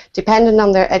 and depending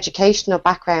on their educational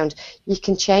background, you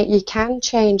can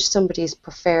change somebody's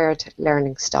preferred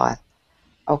learning style.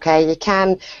 Okay, you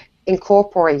can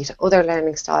incorporate other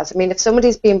learning styles. I mean, if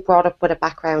somebody's being brought up with a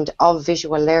background of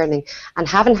visual learning and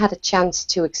haven't had a chance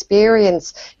to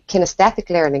experience kinesthetic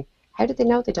learning, how do they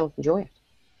know they don't enjoy it?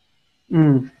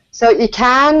 So you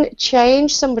can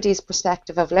change somebody's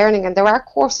perspective of learning, and there are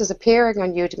courses appearing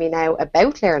on Udemy now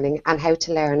about learning and how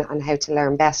to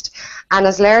learn best. And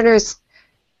as learners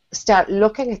start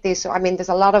looking at these, so I mean, there's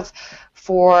a lot of,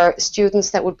 for students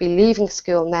that would be leaving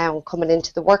school now and coming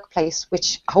into the workplace,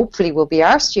 which hopefully will be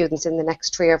our students in the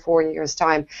next 3 or 4 years'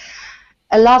 time.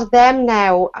 A lot of them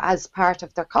now, as part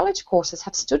of their college courses,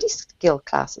 have study skill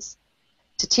classes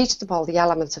to teach them all the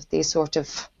elements of these sort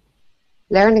of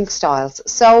learning styles.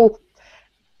 So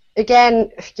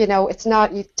again, you know, it's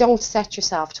not, you don't set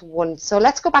yourself to one. So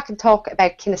let's go back and talk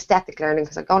about kinesthetic learning,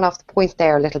 because I'm going off the point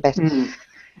there a little bit.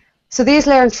 So these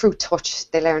learn through touch,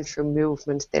 they learn through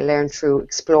movement, they learn through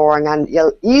exploring, and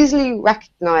you'll easily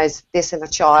recognize this in a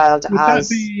child.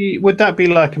 Would that be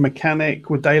like a mechanic?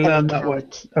 Would they learn that way?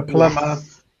 A plumber?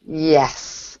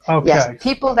 Yes. Okay. Yes,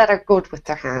 people that are good with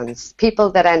their hands,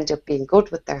 people that end up being good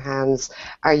with their hands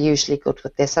are usually good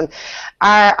with this. And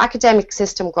our academic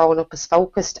system growing up is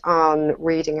focused on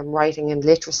reading and writing and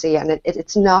literacy, and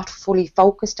it's not fully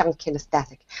focused on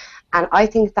kinesthetic. And I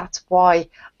think that's why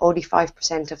only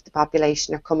 5% of the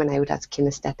population are coming out as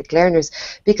kinesthetic learners,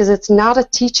 because it's not a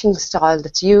teaching style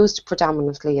that's used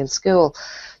predominantly in school.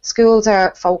 Schools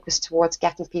are focused towards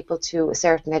getting people to a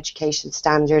certain education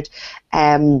standard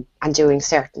and doing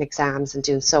certain exams and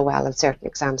doing so well in certain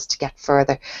exams to get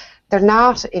further. They're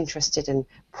not interested in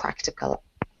practical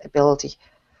ability.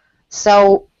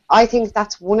 So I think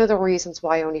that's one of the reasons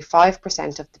why only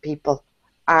 5% of the people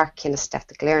are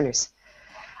kinesthetic learners.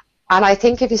 And I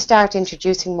think if you start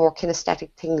introducing more kinesthetic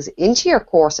things into your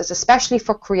courses, especially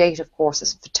for creative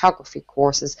courses, photography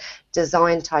courses,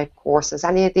 design type courses,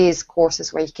 any of these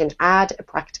courses where you can add a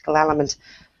practical element,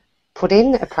 put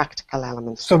in a practical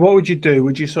element. So what would you do?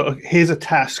 Would you sort of, here's a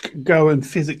task, go and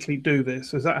physically do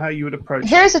this? Is that how you would approach it?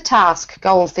 Here's a task,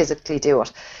 go and physically do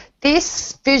it.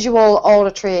 This visual,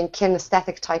 auditory and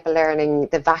kinesthetic type of learning,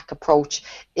 the VAC approach,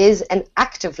 is an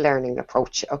active learning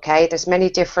approach, okay? There's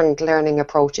many different learning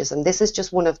approaches, and this is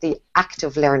just one of the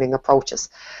active learning approaches,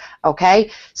 okay?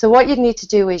 So what you need to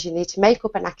do is you need to make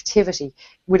up an activity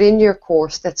within your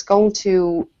course that's going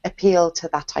to appeal to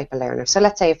that type of learner. So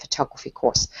let's say a photography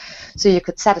course. So you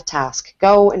could set a task,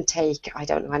 go and take, I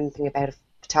don't know anything about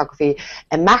photography,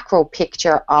 a macro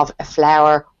picture of a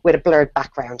flower with a blurred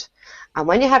background. And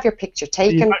when you have your picture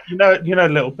taken, you know a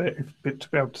little bit to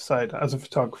be able to say that as a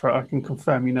photographer. I can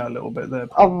confirm you know a little bit there.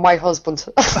 Oh, my husband,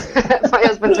 my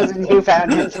husband is a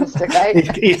newfound interest. Okay,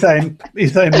 he's saying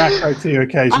macro to you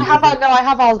occasionally. I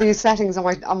have all these settings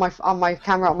on my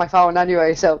camera on my phone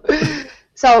anyway. So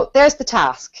there's the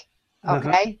task.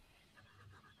 Okay,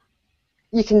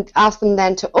 you can ask them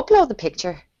then to upload the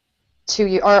picture to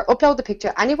you, or upload the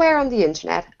picture anywhere on the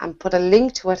internet and put a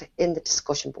link to it in the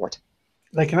discussion board.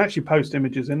 They can actually post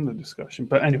images in the discussion,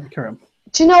 but anyway, carry on.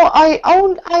 Do you know, I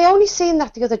only seen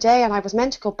that the other day, and I was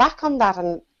meant to go back on that,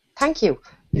 and thank you.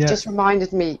 You just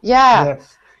reminded me. Yeah.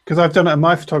 Yes, because I've done it in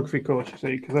my photography course, you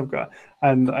see, because I've got,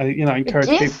 and I encourage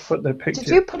people to put their picture.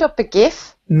 Did you put up a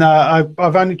GIF? No,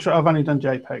 I've only done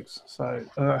JPEGs, so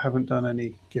I haven't done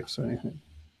any GIFs or anything.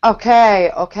 Okay.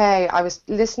 I was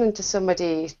listening to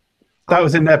somebody. That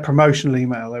was in their promotional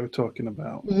email they were talking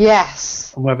about.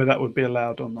 Yes. And whether that would be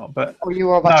allowed or not, but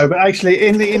but actually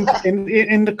in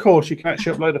the course you can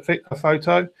actually upload a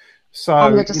photo. So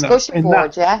on the discussion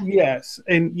board, yes,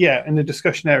 in the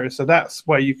discussion area. So that's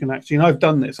where you can actually. And I've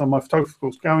done this on my photography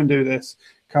course. Go and do this,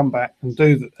 come back and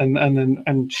do that,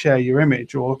 and share your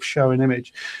image or show an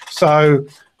image. So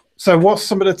what's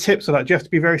some of the tips of that? Do you have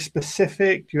to be very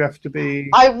specific? Do you have to be?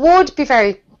 I would be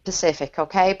very specific,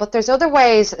 okay, but there's other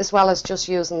ways as well as just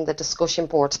using the discussion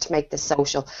board to make this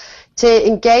social, to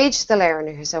engage the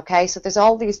learners, okay. So there's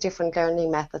all these different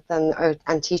learning methods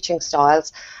and teaching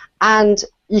styles, and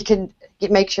you can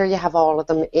make sure you have all of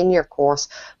them in your course,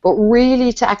 but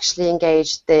really to actually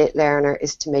engage the learner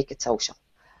is to make it social.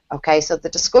 Okay, so the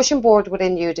discussion board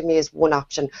within Udemy is one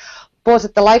option, but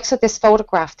at the likes of this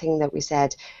photograph thing that we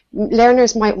said,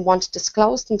 learners might want to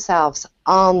disclose themselves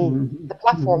on the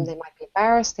platform. They might be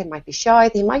embarrassed, they might be shy,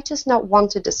 they might just not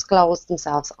want to disclose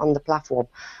themselves on the platform.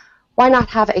 Why not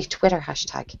have a Twitter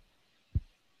hashtag?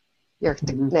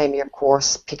 The name of your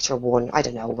course, picture one, I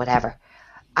don't know, whatever.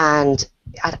 And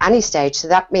at any stage, so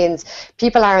that means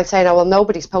people aren't saying, oh, well,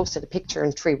 nobody's posted a picture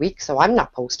in 3 weeks, so I'm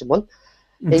not posting one.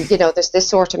 You know, there's this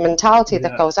sort of mentality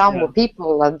that goes on with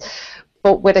people,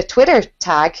 but with a Twitter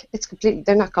tag, it's completely,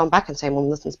 they're not going back and saying, well,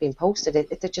 nothing's been posted.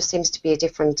 It just seems to be a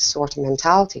different sort of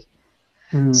mentality.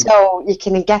 So you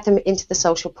can get them into the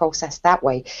social process that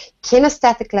way.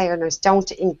 Kinesthetic learners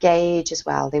don't engage as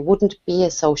well. They wouldn't be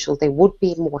as social. They would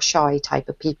be more shy type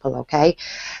of people, okay?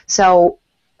 So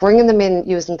bringing them in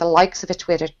using the likes of a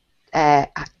Twitter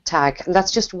tag, and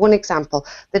that's just one example.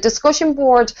 The discussion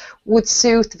board would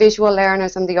suit visual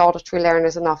learners and the auditory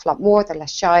learners an awful lot more. They're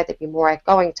less shy, they'd be more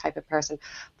outgoing type of person,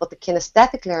 but the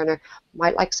kinesthetic learner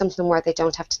might like something where they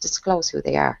don't have to disclose who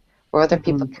they are, where other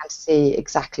people can't see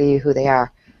exactly who they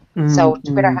are. So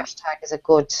Twitter hashtag is a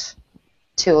good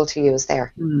tool to use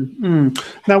there.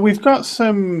 Now we've got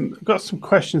some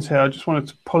questions here. I just wanted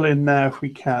to pull in there if we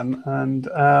can. And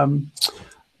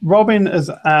Robin has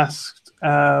asked,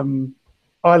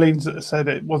 Eileen said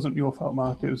it wasn't your fault,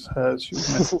 Mark, it was hers. She was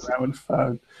messing around with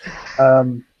the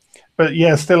phone. But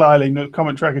yeah, still Eileen, the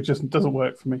comment tracker just doesn't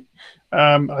work for me.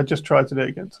 I just tried to do it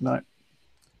again tonight.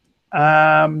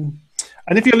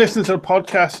 And if you're listening to the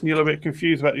podcast and you're a bit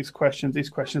confused about these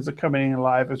questions are coming in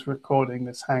live as we're recording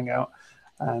this Hangout.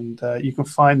 And you can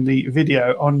find the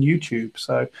video on YouTube.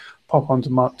 So pop onto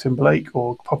Mark Timberlake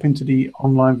or pop into the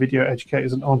Online Video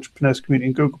Educators and Entrepreneurs community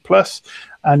in Google+,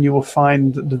 and you will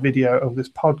find the video of this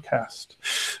podcast.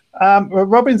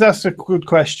 Robin's asked a good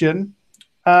question.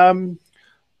 What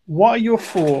are your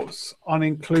thoughts on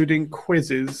including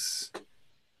quizzes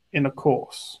in a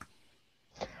course?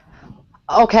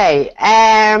 Okay.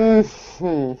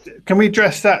 Can we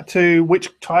address that to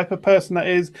which type of person that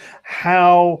is,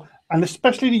 how, and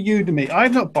especially the Udemy?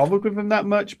 I've not bothered with them that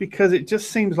much because it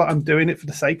just seems like I'm doing it for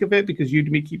the sake of it because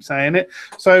Udemy keeps saying it.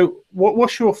 So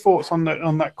what's your thoughts on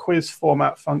that quiz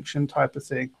format function type of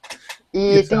thing?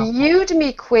 Yeah, the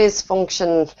Udemy quiz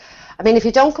function, I mean, if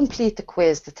you don't complete the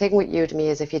quiz, the thing with Udemy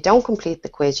is if you don't complete the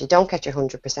quiz, you don't get your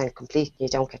 100% complete, you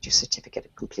don't get your certificate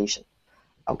of completion.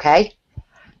 Okay?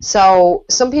 So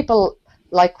some people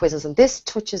like quizzes, and this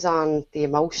touches on the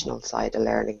emotional side of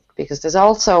learning because there's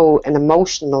also an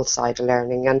emotional side of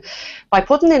learning, and by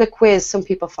putting in a quiz, some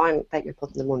people find that you're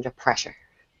putting them under pressure.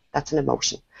 That's an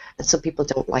emotion, and some people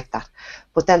don't like that.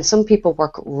 But then some people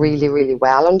work really, really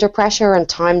well under pressure and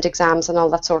timed exams and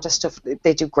all that sort of stuff.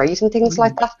 They do great and things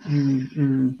like that.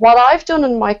 What I've done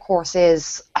in my course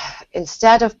is,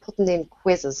 instead of putting in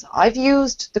quizzes, I've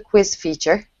used the quiz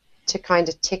feature to kind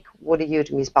of tick one of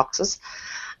Udemy's boxes,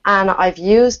 and I've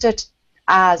used it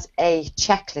as a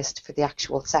checklist for the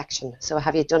actual section. So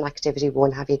have you done activity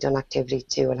 1, have you done activity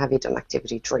 2, and have you done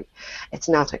activity 3? It's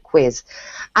not a quiz.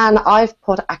 And I've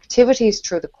put activities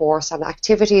through the course and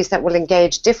activities that will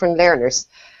engage different learners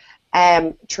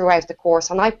throughout the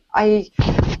course, and I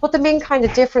put them in kind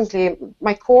of differently.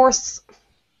 My course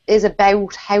is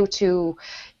about how to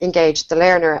engage the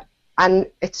learner, and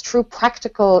it's through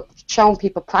practical, showing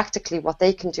people practically what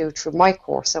they can do through my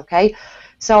course, okay?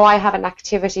 So I have an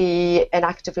activity, an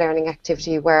active learning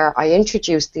activity, where I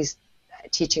introduce these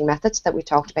teaching methods that we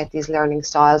talked about, these learning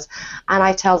styles, and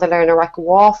I tell the learner, I go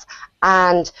off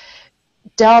and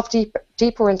delve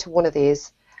deeper into one of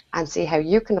these and see how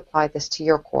you can apply this to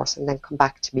your course and then come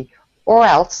back to me. Or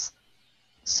else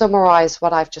summarize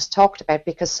what I've just talked about,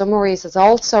 because summaries is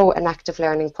also an active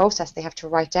learning process. They have to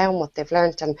write down what they've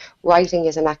learned, and writing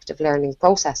is an active learning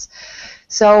process.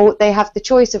 So they have the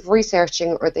choice of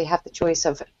researching, or they have the choice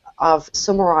of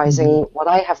summarizing what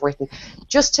I have written,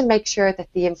 just to make sure that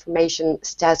the information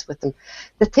stays with them.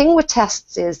 The thing with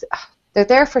tests is they're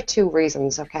there for two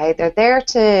reasons, okay? They're there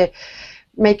to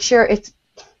make sure it's,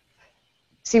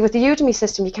 see, with the Udemy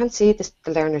system, you can't see the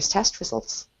learner's test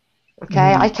results.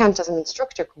 Okay, I can't, as an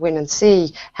instructor, go in and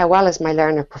see how well is my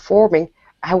learner performing,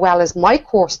 how well is my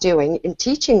course doing in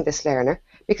teaching this learner,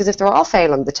 because if they're all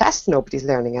failing the test, nobody's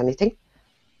learning anything.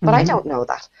 But I don't know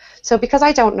that. So because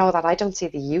I don't know that, I don't see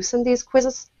the use in these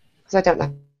quizzes, because I don't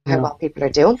know how well people are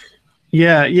doing.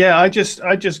 Yeah, I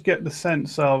just get the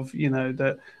sense of, you know,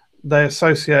 that they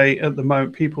associate at the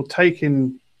moment people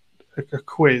taking a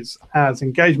quiz as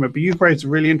engagement. But you've raised a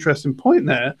really interesting point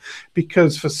there,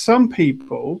 because for some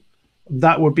people,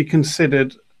 that would be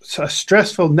considered a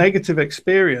stressful, negative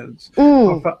experience.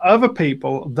 But for other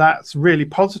people, that's really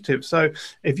positive. So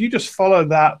if you just follow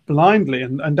that blindly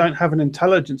and don't have an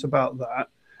intelligence about that,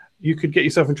 you could get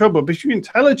yourself in trouble. But if you're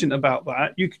intelligent about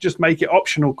that, you could just make it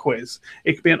optional quiz.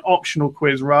 It could be an optional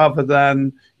quiz rather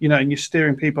than, you know, and you're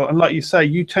steering people. And like you say,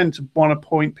 you tend to want to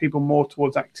point people more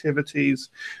towards activities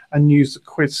and use the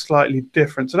quiz slightly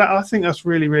different. So that, I think that's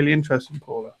really, really interesting,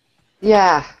 Paula.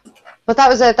 Yeah. But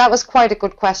that was quite a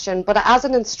good question. But as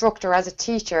an instructor, as a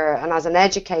teacher, and as an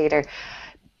educator,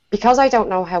 because I don't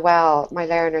know how well my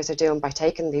learners are doing by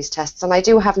taking these tests, and I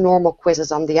do have normal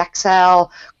quizzes on the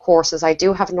Excel courses, I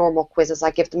do have normal quizzes,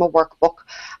 I give them a workbook,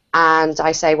 and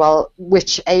I say, well,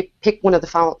 pick one of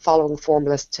the following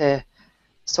formulas to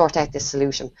sort out this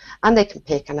solution, and they can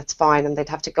pick, and it's fine, and they'd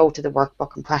have to go to the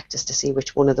workbook and practice to see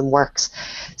which one of them works.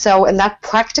 So in that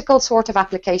practical sort of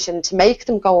application, to make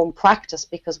them go and practice,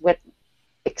 because with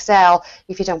excel,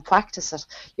 if you don't practice it,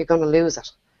 you're going to lose it.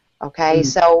 Okay,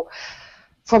 so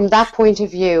from that point of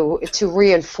view, to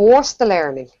reinforce the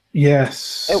learning,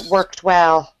 yes, it worked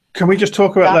well. Can we just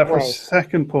talk about that for way. a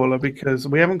second, Paula? Because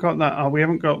we haven't got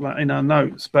that in our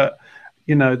notes, but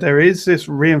you know, there is this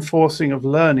reinforcing of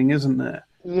learning, isn't there?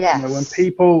 Yes. You know, when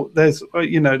people they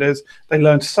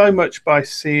learn so much by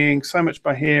seeing, so much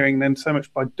by hearing, then so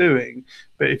much by doing.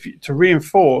 But to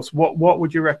reinforce, what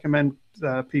would you recommend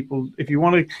people if you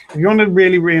want to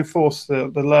really reinforce the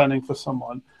learning for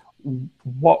someone?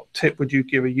 What tip would you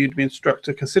give a Udemy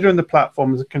instructor, considering the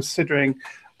platforms and considering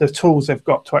the tools they've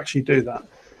got to actually do that?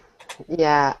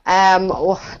 Yeah,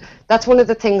 that's one of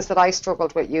the things that I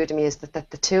struggled with Udemy, is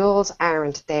that the tools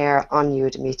aren't there on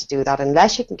Udemy to do that.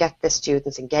 Unless you can get the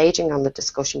students engaging on the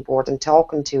discussion board and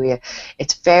talking to you,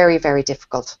 it's very, very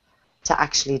difficult to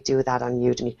actually do that on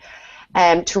Udemy.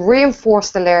 To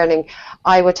reinforce the learning,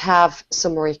 I would have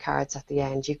summary cards at the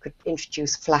end. You could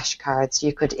introduce flashcards.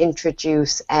 You could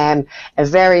introduce a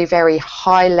very, very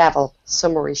high level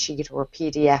summary sheet or a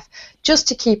PDF, just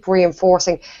to keep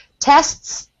reinforcing.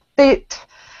 Tests, they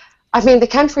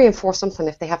can't reinforce something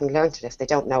if they haven't learned it, if they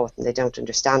don't know it and they don't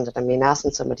understand it. I mean,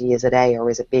 asking somebody is it A or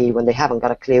is it B when they haven't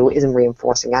got a clue isn't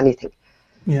reinforcing anything.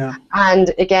 Yeah.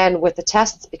 And again, with the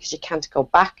tests, because you can't go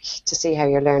back to see how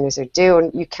your learners are doing,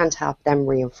 you can't help them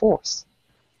reinforce.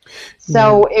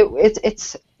 So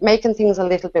it's making things a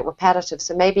little bit repetitive.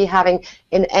 So maybe having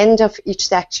an end of each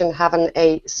section, having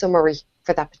a summary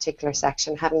for that particular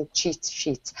section, having cheat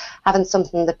sheets, having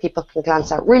something that people can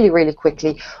glance at really, really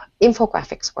quickly.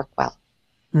 Infographics work well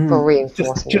for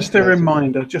reinforcing. Just a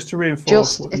reminder, just to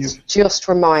reinforce. Just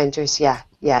reminders, yeah,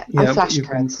 and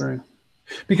flashcards.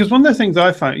 Because one of the things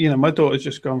I find, you know, my daughter's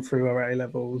just gone through her A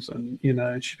levels, and you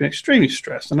know, she's been extremely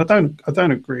stressed, and I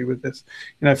don't agree with this.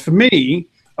 You know, for me,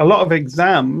 a lot of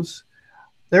exams,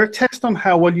 they're a test on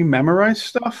how well you memorize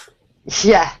stuff.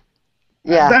 Yeah.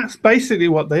 That's basically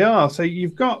what they are. So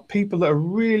you've got people that are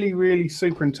really, really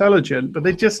super intelligent, but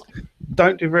they just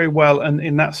don't do very well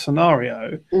in that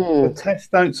scenario. The tests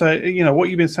don't. So, you know, what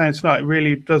you've been saying tonight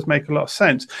really does make a lot of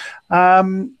sense.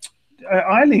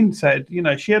 Eileen said, you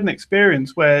know, she had an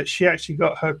experience where she actually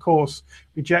got her course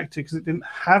rejected because it didn't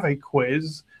have a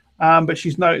quiz, but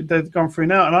they've gone through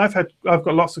now, and I've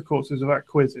got lots of courses without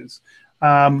quizzes,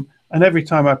 and every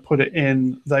time I put it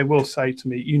in, they will say to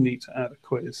me, you need to add a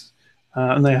quiz,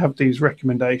 and they have these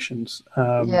recommendations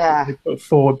they put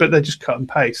forward, but they just cut and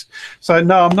paste. So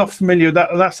no, I'm not familiar with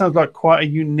that. That sounds like quite a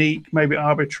unique, maybe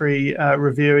arbitrary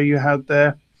reviewer you had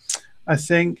there, I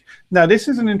think. Now, this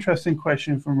is an interesting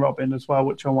question from Robin as well,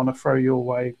 which I want to throw your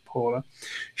way, Paula.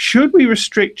 Should we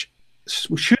restrict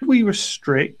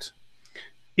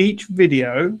each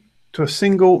video to a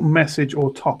single message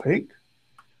or topic,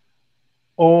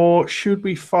 or should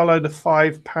we follow the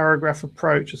 5-paragraph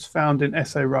approach as found in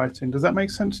essay writing? Does that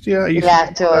make sense to you? Yeah,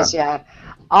 it does, yeah.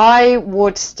 I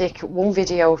would stick one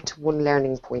video to one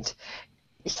learning point.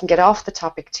 You can get off the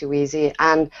topic too easy,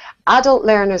 and adult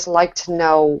learners like to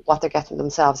know what they're getting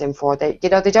themselves in for. They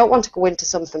don't want to go into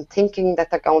something thinking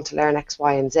that they're going to learn X,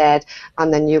 Y, and Z,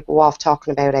 and then you go off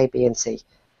talking about A, B, and C.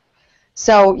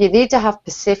 So you need to have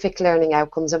specific learning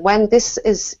outcomes, and when this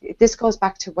goes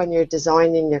back to when you're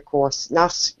designing your course,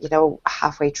 not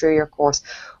halfway through your course.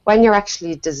 When you're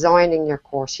actually designing your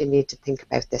course, you need to think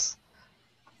about this.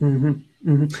 And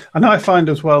I find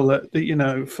as well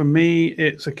that for me,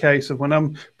 it's a case of when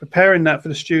I'm preparing that for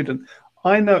the student,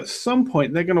 I know at some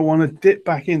point they're going to want to dip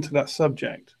back into that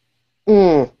subject.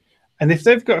 And if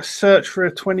they've got to search for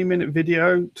a 20-minute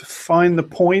video to find the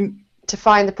point.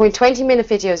 20-minute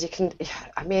videos,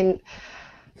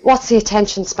 what's the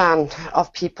attention span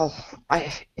of people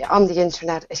on the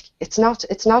internet? It's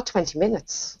not 20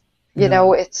 minutes.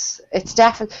 It's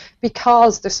definitely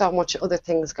because there's so much other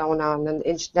things going on, and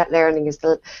internet learning is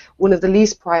one of the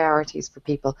least priorities for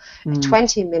people. A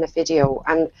 20-minute video,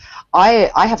 and I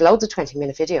have loads of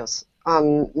 20-minute videos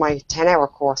on my 10-hour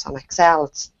course on Excel.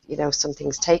 It's, some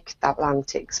things take that long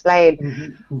to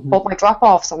explain, but my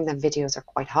drop-offs on them videos are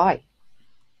quite high.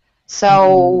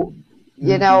 So,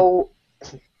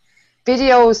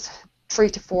 videos 3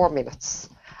 to 4 minutes,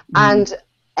 and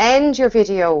end your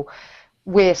video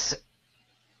with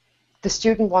the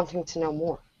student wanting to know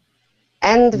more.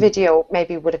 End the video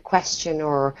maybe with a question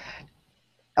or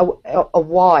a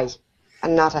why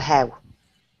and not a how.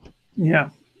 Yeah,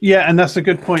 and that's a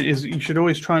good point, is you should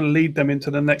always try and lead them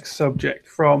into the next subject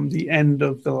from the end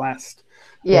of the last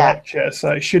lecture. So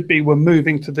it should be, we're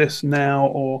moving to this now,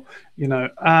 or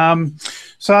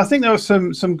so I think there were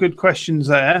some good questions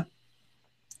there.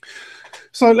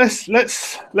 So let's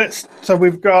so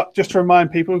we've got, just to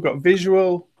remind people, we've got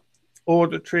visual,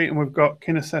 auditory and we've got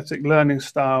kinesthetic learning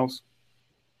styles.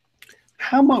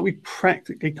 How might we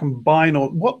practically combine, or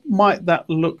what might that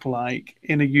look like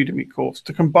in a Udemy course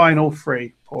to combine all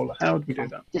three, Paula? How would we do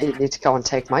that? You need to go and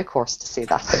take my course to see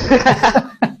that.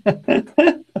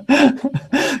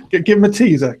 Give them a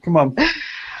teaser. Come on.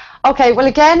 Okay, well,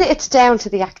 again, it's down to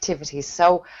the activities.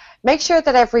 So make sure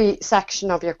that every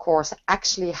section of your course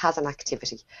actually has an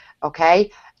activity, okay?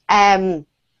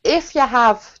 If you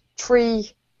have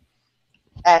 3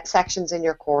 sections in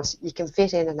your course, you can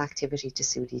fit in an activity to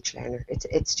suit each learner.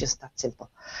 It's just that simple.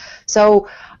 So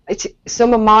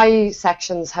some of my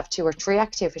sections have 2 or 3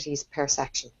 activities per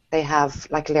section. They have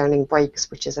like learning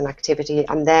breaks, which is an activity,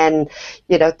 and then,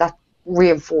 you know, that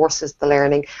reinforces the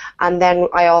learning. And then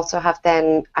I also have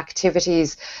then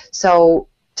activities, so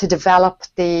to develop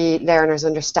the learner's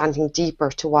understanding deeper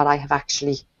to what I have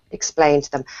actually explained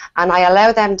to them. And I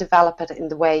allow them to develop it in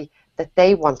the way that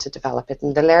they want to develop it,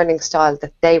 in the learning style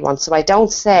that they want. So I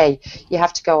don't say you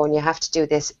have to go and you have to do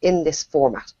this in this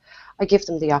format. I give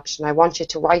them the option. I want you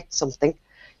to write something.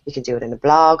 You can do it in a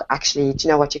blog. Actually, do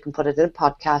you know what? You can put it in a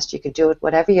podcast. You can do it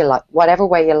whatever you like, whatever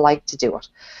way you like to do it.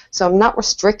 So I'm not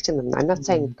restricting them. I'm not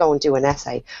saying go and do an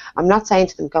essay. I'm not saying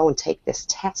to them go and take this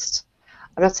test.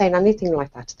 I'm not saying anything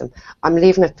like that to them. I'm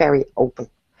leaving it very open.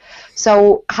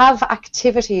 So have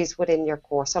activities within your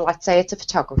course. So let's say it's a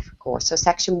photography course. So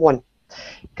section 1,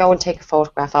 go and take a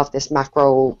photograph of this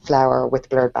macro flower with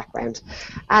blurred background.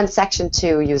 And section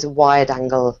 2, use a wide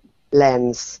angle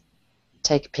lens.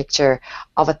 Take a picture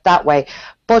of it that way.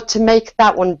 But to make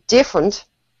that one different,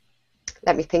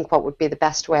 let me think what would be the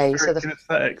best way. So the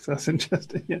kinesthetics, that's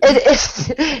interesting. Yeah.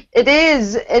 It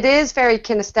is very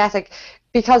kinesthetic,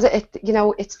 because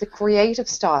it's the creative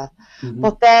style.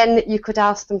 But then you could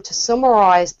ask them to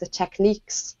summarize the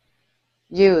techniques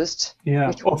used.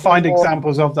 Yeah, or find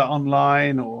examples of that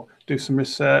online, or do some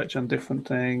research on different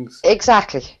things.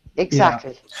 Exactly. Yeah.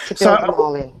 To build them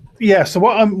all in. Yeah. So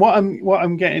what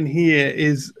I'm getting here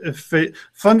is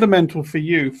fundamental for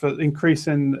you for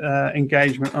increasing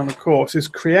engagement on a course is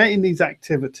creating these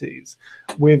activities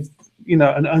with, you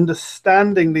know, and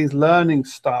understanding these learning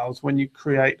styles when you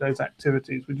create those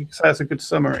activities. Would you say that's a good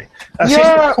summary? That's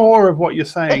just the core of what you're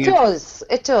saying.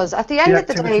 It does. At the end of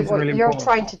the day, what you're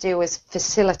trying to do is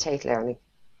facilitate learning.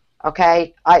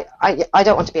 Okay, I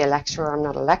don't want to be a lecturer. I'm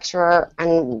not a lecturer,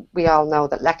 and we all know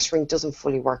that lecturing doesn't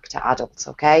fully work to adults.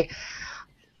 Okay,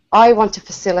 I want to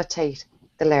facilitate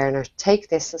the learner take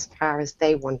this as far as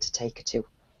they want to take it to.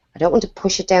 I don't want to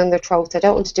push it down their throats. I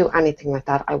don't want to do anything like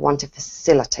that. I want to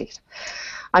facilitate.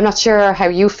 I'm not sure how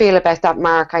you feel about that,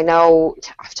 Mark. I know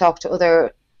I've talked to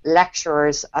other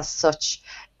lecturers as such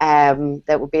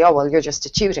that would be, oh, well, you're just a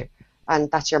tutor, and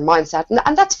that's your mindset,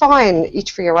 and that's fine, each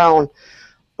for your own.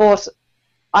 But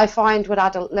I find with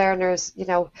adult learners, you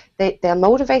know, they'll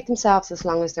motivate themselves as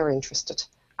long as they're interested.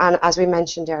 And as we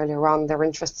mentioned earlier on, their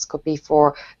interests could be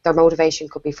their motivation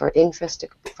could be for interest,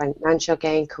 it could be financial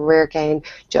gain, career gain,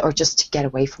 or just to get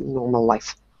away from normal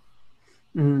life.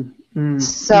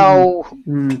 So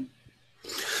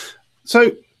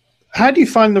how do you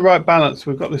find the right balance?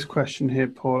 We've got this question here,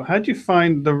 Paul. How do you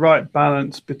find the right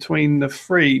balance between the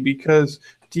 3? Because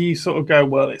do you sort of go,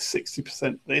 well, it's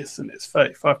 60% this and it's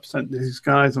 35% these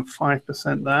guys and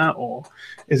 5% that, or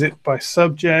is it by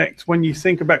subject? When you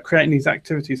think about creating these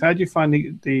activities, how do you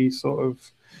find the sort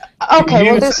of,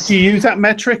 do you use that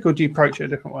metric, or do you approach it a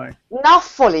different way? Not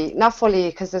fully,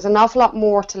 because there's an awful lot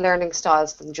more to learning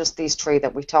styles than just these 3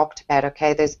 that we talked about.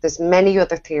 Okay, there's many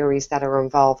other theories that are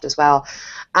involved as well,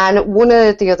 and one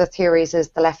of the other theories is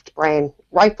the left brain,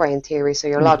 right brain theory. So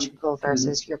your logical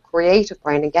versus your creative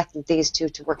brain, and getting these 2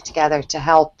 to work together to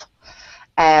help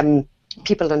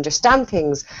people understand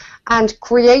things. And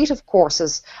creative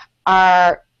courses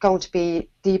are going to be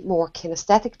the more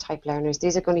kinesthetic type learners.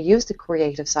 These are going to use the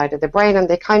creative side of the brain, and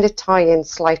they kind of tie in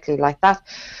slightly like that.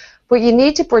 But you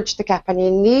need to bridge the gap, and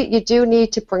you do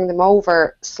need to bring them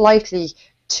over slightly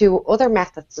to other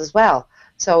methods as well.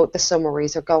 So the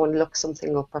summaries, or go and look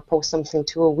something up, or post something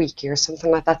to a wiki or something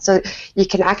like that, so you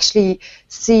can actually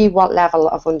see what level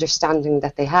of understanding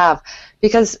that they have,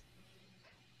 because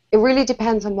it really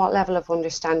depends on what level of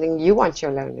understanding you want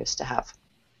your learners to have.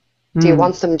 Do you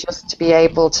want them just to be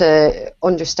able to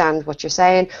understand what you're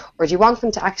saying, or do you want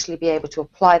them to actually be able to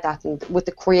apply that? And with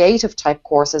the creative type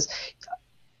courses,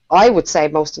 I would say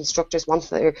most instructors want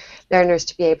their learners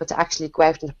to be able to actually go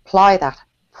out and apply that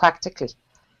practically.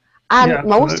 And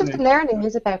most of the learning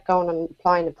is about going and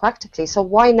applying it practically. So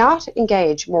why not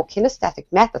engage more kinesthetic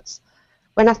methods?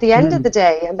 When at the end of the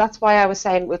day, and that's why I was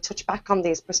saying we'll touch back on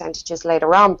these percentages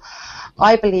later on,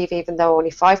 I believe even though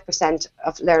only 5%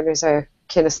 of learners are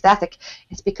kinesthetic,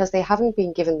 it's because they haven't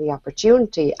been given the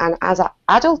opportunity. And as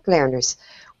adult learners,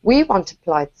 we want to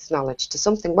apply this knowledge to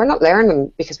something. We're not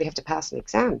learning because we have to pass an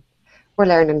exam. We're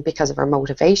learning because of our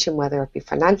motivation, whether it be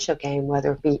financial gain,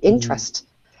 whether it be interest.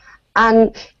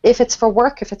 And if it's for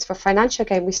work, if it's for financial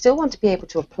gain, we still want to be able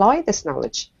to apply this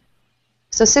knowledge.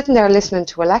 So sitting there listening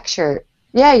to a lecture,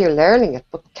 yeah, you're learning it,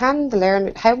 but can the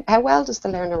learner, how well does the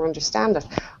learner understand it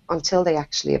until they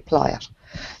actually apply it?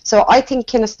 So I think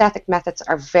kinesthetic methods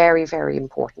are very, very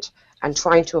important, and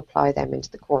trying to apply them into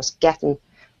the course, getting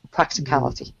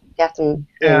practicality, getting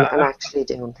in and actually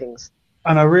doing things.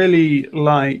 And I really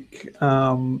like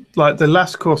the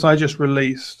last course I just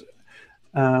released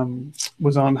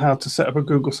was on how to set up a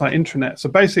Google site intranet. So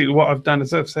basically what I've done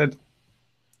is I've said,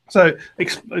 so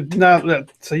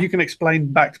you can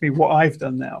explain back to me what I've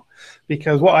done now,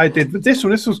 because what I did with this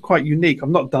was quite unique. I've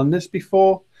not done this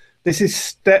before. This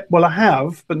is I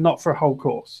have, but not for a whole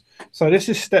course. So this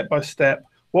is step by step.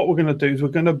 What we're going to do is we're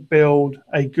going to build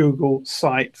a Google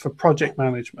site for project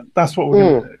management. That's what we're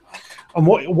going to do. And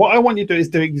what I want you to do is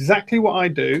do exactly what I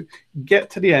do, get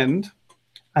to the end,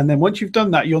 and then once you've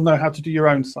done that, you'll know how to do your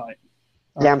own site.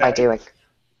 Okay? Learn by doing.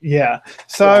 Yeah.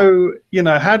 So,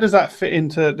 how does that fit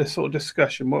into this sort of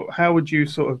discussion? How would you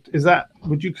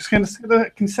would you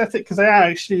consider kinesthetic? Because they are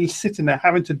actually sitting there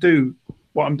having to do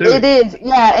what I'm doing. It is,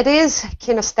 yeah, it is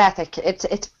kinesthetic.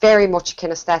 It's very much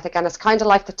kinesthetic, and it's kind of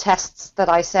like the tests that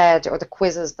I said, or the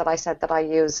quizzes that I said that I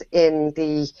use in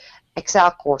the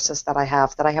Excel courses that I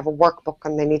have a workbook,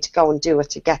 and they need to go and do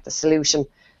it to get the solution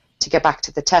to get back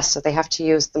to the test, so they have to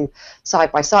use them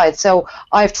side by side. So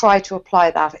I've tried to apply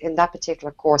that in that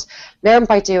particular course. Learn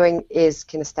by doing is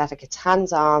kinesthetic. It's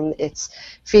hands-on, it's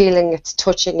feeling, it's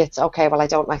touching, it's okay, well, I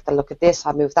don't like the look of this,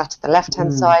 I'll move that to the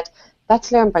left-hand side.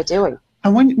 That's learn by doing.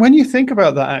 And when you think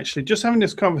about that, actually, just having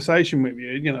this conversation with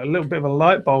you, a little bit of a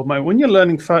light bulb moment, when you're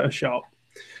learning Photoshop,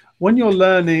 when you're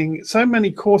learning, so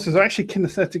many courses are actually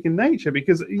kinesthetic in nature,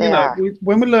 because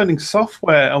when we're learning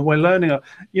software and we're learning,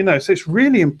 so it's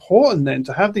really important then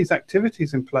to have these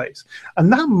activities in place,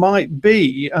 and that might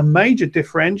be a major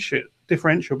differential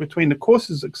between the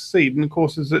courses that succeed and the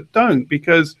courses that don't.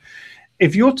 Because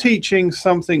if you're teaching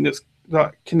something that's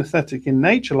like kinesthetic in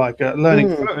nature, like learning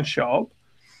Photoshop,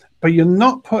 but you're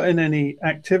not putting any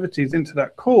activities into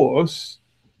that course,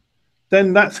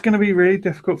 then that's going to be really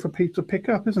difficult for people to pick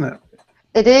up, isn't it?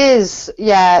 It is,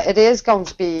 yeah, it is going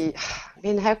to be. I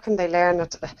mean, how can they learn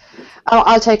it?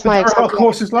 I'll take my example. There are a lot of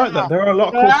courses like that. There are a lot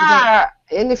of courses like that.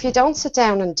 And if you don't sit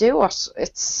down and do it,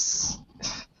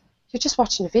 you're just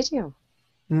watching a video.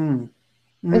 And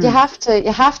you have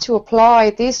to apply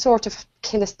these sort of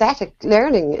kinesthetic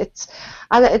learning. It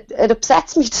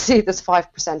upsets me to see this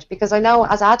 5%, because I know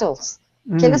as adults,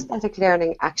 kinesthetic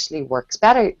learning actually works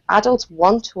better. Adults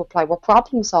want to apply. We're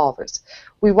problem solvers.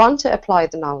 We want to apply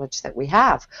the knowledge that we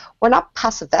have. We're not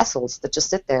passive vessels that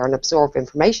just sit there and absorb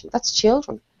information. That's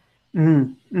children.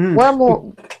 We're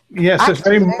more. Yes, it's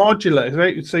very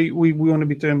modular. So we want to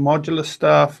be doing modular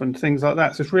stuff and things like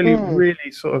that. So it's really,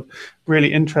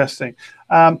 really interesting.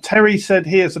 Terry said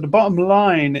here, so the bottom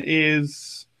line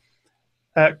is,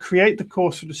 create the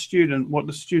course for the student, what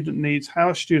the student needs, how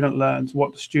a student learns,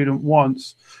 what the student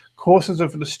wants. Courses are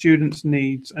for the student's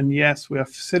needs, and yes, we are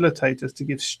facilitators to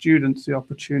give students the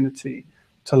opportunity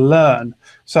to learn.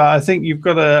 So I think you've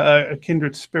got a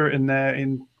kindred spirit in there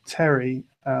in Terry,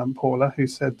 Paula, who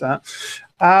said that.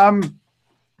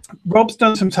 Rob's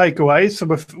done some takeaways, so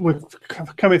we're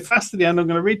coming fast to the end. I'm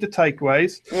going to read the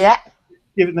takeaways. Yeah.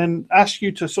 Then ask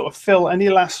you to sort of fill any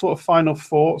last sort of final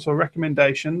thoughts or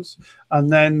recommendations, and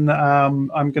then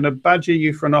I'm going to badger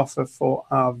you for an offer for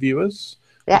our viewers,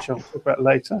 which I'll talk about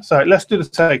later. So let's do the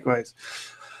takeaways.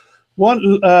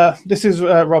 One, this is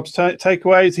Rob's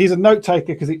takeaways. He's a note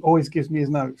taker because he always gives me his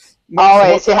notes.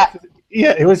 Always, yeah.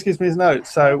 Yeah, he always gives me his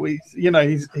notes. So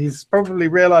he's probably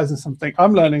realizing something.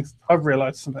 I've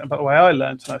realized something about the way I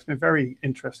learned tonight. It's been very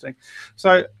interesting.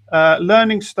 So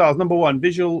learning styles. Number one,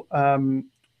 visual,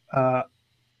 audio,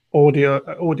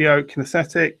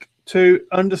 kinesthetic. 2,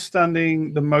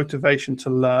 understanding the motivation to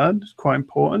learn is quite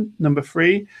important. Number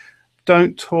 3,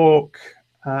 don't talk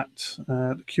at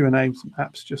the Q&A. Some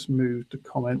apps just moved the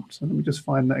comments. So let me just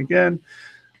find that again.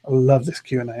 I love this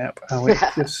Q&A app. How it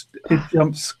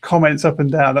jumps comments up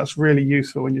and down. That's really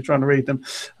useful when you're trying to read them.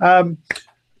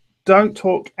 Don't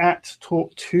talk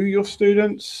to your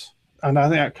students. And I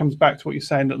think that comes back to what you're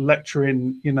saying, that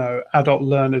lecturing, adult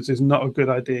learners is not a good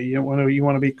idea. You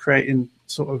want to be creating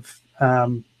sort of,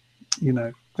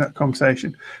 that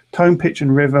conversation. Tone, pitch,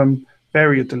 and rhythm,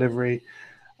 vary your delivery.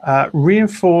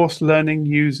 Reinforce learning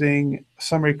using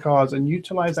summary cards and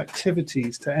utilize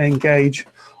activities to engage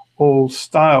Paul's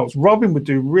styles. Robin would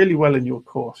do really well in your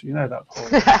course. You know that, Paul.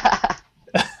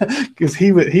 Because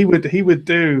he would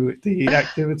do the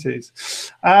activities.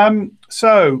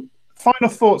 So final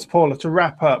thoughts, Paula, to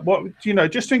wrap up. What,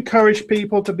 just to encourage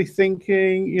people to be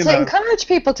thinking, encourage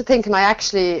people to think, and I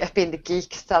actually have been the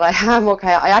geek that I am,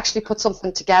 okay, I actually put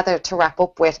something together to wrap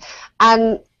up with.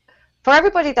 And for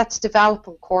everybody that's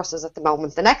developing courses at the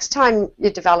moment, the next time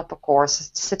you develop a course,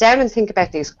 sit down and think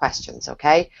about these questions,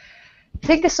 okay?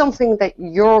 Think of something that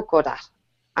you're good at,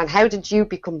 and how did you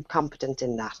become competent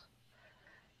in that?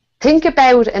 Think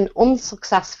about an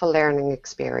unsuccessful learning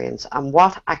experience and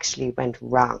what actually went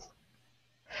wrong.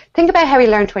 Think about how you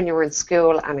learned when you were in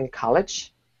school and in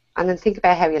college, and then think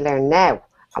about how you learn now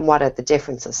and what are the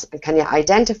differences, and can you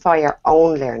identify your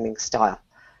own learning style?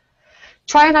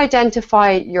 Try and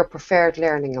identify your preferred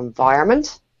learning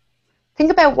environment.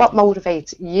 Think about what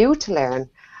motivates you to learn,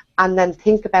 and then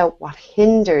think about what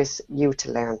hinders you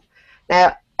to learn.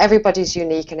 Now, everybody's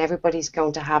unique and everybody's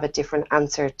going to have a different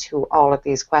answer to all of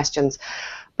these questions.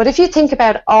 But if you think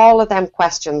about all of them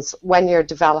questions when you're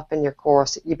developing your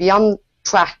course, you'll be on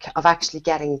track of actually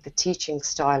getting the teaching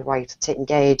style right to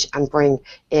engage and bring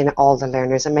in all the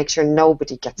learners and make sure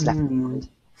nobody gets left behind.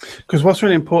 Because what's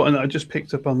really important that I just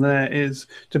picked up on there is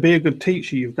to be a good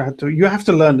teacher, you have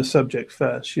to learn the subject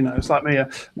first. It's like me,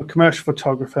 I'm a commercial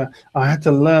photographer. I had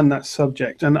to learn that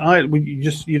subject, and you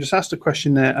just asked a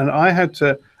question there, and I had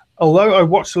to. Although I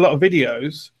watched a lot of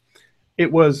videos,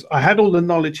 I had all the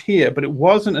knowledge here, but it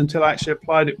wasn't until I actually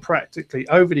applied it practically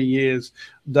over the years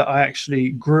that I actually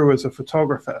grew as a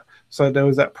photographer. So there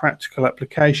was that practical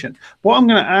application. What I'm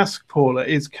going to ask Paula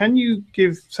is, can you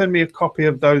send me a copy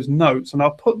of those notes, and I'll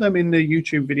put them in the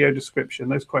YouTube video description,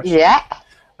 those questions. Yeah.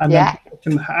 And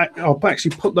then I'll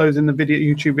actually put those in the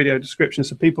YouTube video description,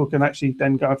 so people can actually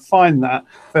then go and find that.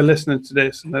 If they're listening to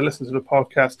this and they're listening to the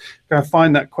podcast, go and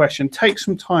find that question. Take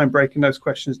some time breaking those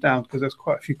questions down, because there's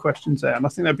quite a few questions there, and I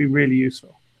think that'd be really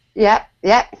useful. Yeah.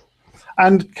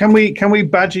 And can we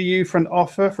badger you for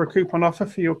a coupon offer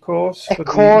for your course? Of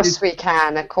course we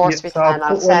can.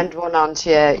 I'll send one on to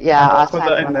you. Yeah, I'll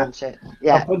send one on to you.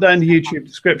 Yeah. I'll put that in the YouTube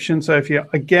description. So if you're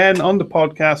again on the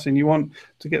podcast and you want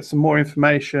to get some more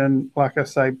information, like I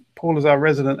say, Paul is our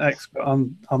resident expert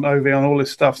on OV, on all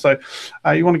this stuff. So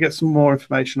you want to get some more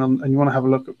information and you want to have a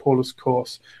look at Paula's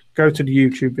course, go to the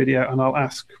YouTube video, and I'll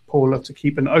ask Paula to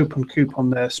keep an open coupon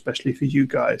there, especially for you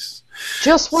guys.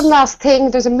 Just one last thing.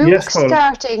 There's a MOOC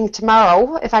starting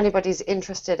tomorrow, if anybody's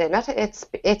interested in it. It's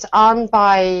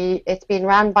being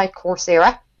ran by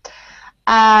Coursera,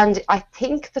 and I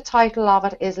think the title of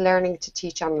it is Learning to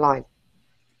Teach Online.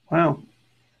 Wow.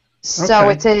 So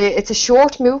it's a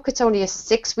short MOOC. It's only a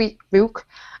 6-week MOOC.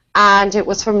 And it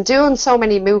was from doing so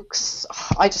many MOOCs.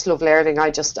 I just love learning. I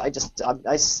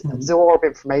absorb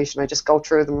information. I just go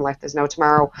through them like there's no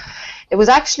tomorrow. It was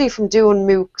actually from doing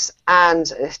MOOCs, and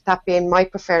that being my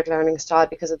preferred learning style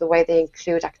because of the way they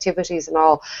include activities and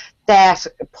all, that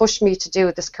pushed me to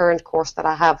do this current course that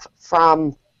I have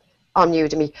on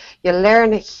Udemy. You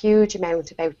learn a huge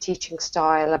amount about teaching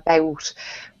style, about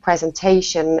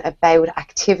presentation, about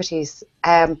activities.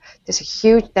 They'll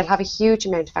have a huge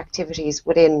amount of activities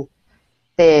within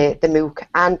the MOOC,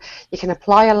 and you can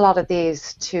apply a lot of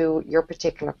these to your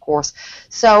particular course.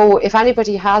 So if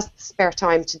anybody has spare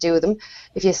time to do them,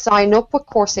 if you sign up with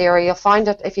Coursera, you'll find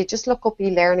it. If you just look up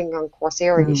e-learning on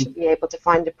Coursera, you should be able to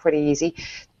find it pretty easy.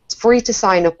 It's free to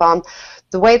sign up on.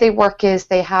 The way they work is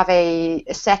they have a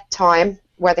set time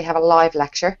where they have a live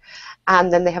lecture,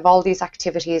 and then they have all these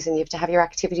activities, and you have to have your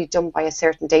activity done by a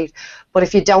certain date. But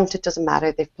if you don't, it doesn't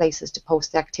matter. They have places to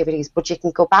post the activities, but you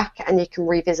can go back and you can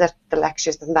revisit the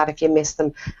lectures and that if you miss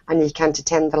them and you can't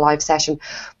attend the live session.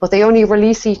 But they only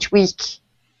release each week.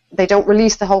 They don't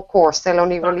release the whole course. They'll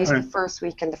only release the first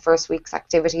week and the first week's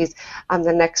activities, and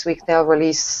the next week they'll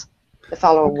release the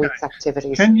following week's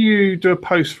activities. Can you do a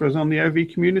post for us on the OV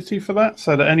community for that,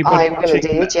 so that anybody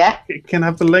watching can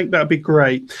have the link? That'd be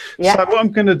great. So what I'm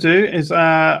going to do is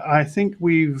I think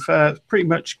we've pretty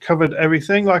much covered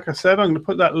everything. Like I said, I'm going to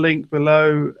put that link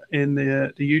below in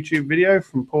the YouTube video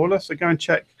from Paula, so go and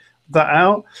check that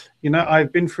out.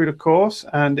 I've been through the course,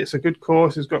 and it's a good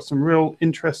course. It's got some real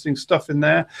interesting stuff in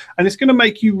there, and it's going to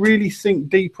make you really think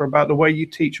deeper about the way you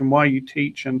teach and why you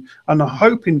teach. And I'm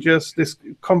hoping just this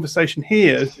conversation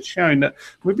here is showing that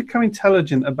we become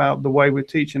intelligent about the way we're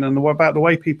teaching and about the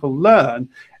way people learn.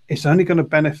 It's only going to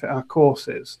benefit our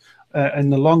courses in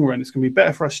the long run. It's going to be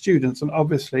better for our students, and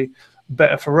obviously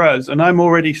better for us. And I'm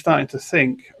already starting to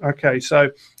think, okay,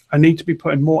 so I need to be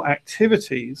putting more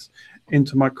activities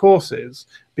into my courses,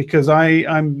 because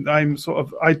I'm sort of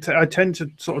I tend to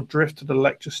sort of drift to the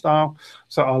lecture style,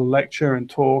 so I'll lecture and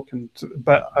talk,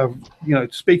 but you know,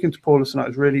 speaking to Paula tonight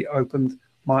has really opened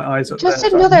my eyes up Just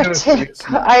there. So another tip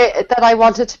that I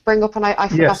wanted to bring up, and I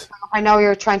forgot. Yes. I know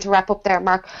you're trying to wrap up there,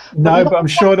 Mark. No, but I'm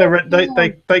sure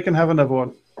they can have another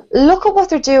one. Look at what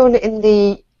they're doing in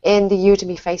the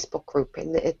Udemy Facebook group,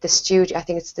 in the studio. I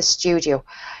think it's the studio.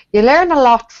 You learn a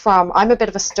lot from. I'm a bit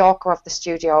of a stalker of the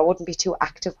studio. I wouldn't be too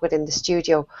active within the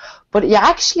studio, but you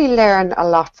actually learn a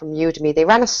lot from Udemy. They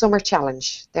ran a summer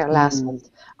challenge there last month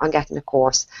on getting a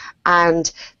course,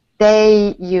 and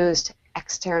they used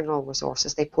external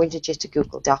resources. They pointed you to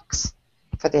Google Docs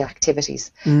for the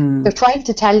activities. They're trying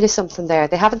to tell you something there.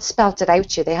 They haven't spelt it out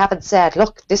to you. They haven't said,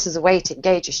 look, this is a way to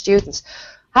engage your students.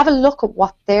 Have a look at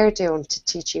what they're doing to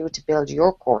teach you to build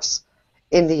your course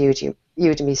in the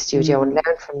Udemy studio and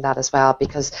learn from that as well,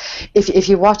 because if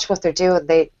you watch what they're doing,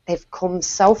 they've come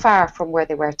so far from where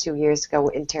they were 2 years ago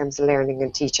in terms of learning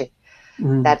and teaching.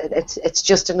 That it's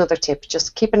just another tip.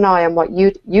 Just keep an eye on what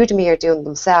Udemy are doing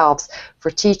themselves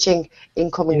for teaching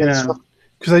incoming instructors.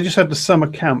 Because they just had the summer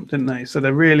camp, didn't they? So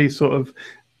they're really sort of,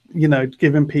 you know,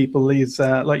 giving people these,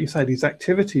 like you say, these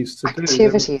activities to do.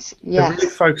 Activities, They're really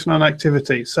focusing on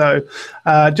activity. So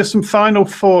just some final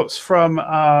thoughts from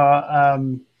our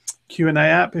Q&A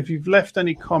app. If you've left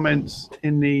any comments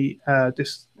in the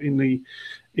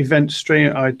event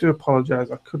stream, I do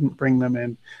apologize, I couldn't bring them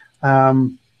in.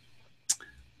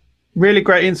 Really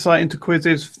great insight into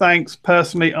quizzes. Thanks.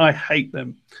 Personally, I hate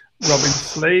them. Robin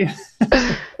Slee.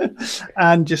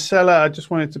 And Gisela, I just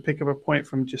wanted to pick up a point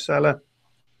from Gisela.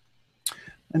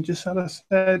 And Gisela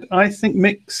said, I think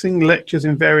mixing lectures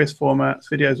in various formats,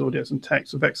 videos, audios, and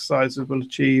text of exercises will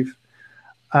achieve,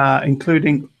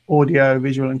 including audio,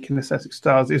 visual, and kinesthetic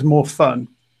styles, is more fun.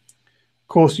 Of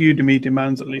course, Udemy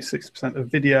demands at least 60% of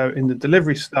video in the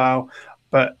delivery style,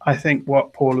 but I think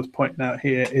what Paul is pointing out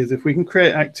here is if we can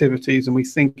create activities and we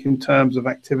think in terms of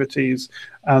activities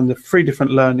and the 3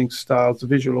 different learning styles, the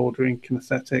visual, auditory,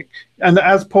 kinesthetic, and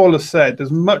as Paul has said,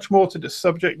 there's much more to this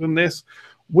subject than this.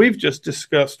 We've just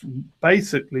discussed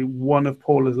basically one of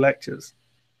Paula's lectures.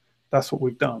 That's what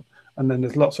we've done. And then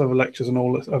there's lots of other lectures and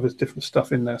all this other different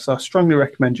stuff in there. So I strongly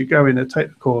recommend you go in and take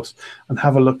the course and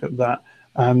have a look at that.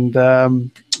 And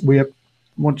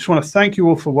just want to thank you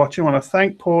all for watching. I want to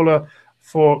thank Paula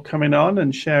for coming on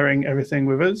and sharing everything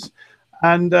with us.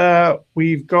 And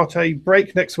we've got a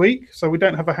break next week, so we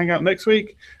don't have a hangout next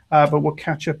week, but we'll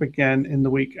catch up again in the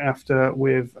week after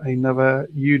with another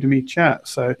Udemy chat.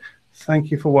 So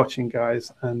thank you for watching,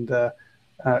 guys, and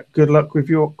good luck with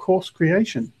your course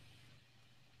creation.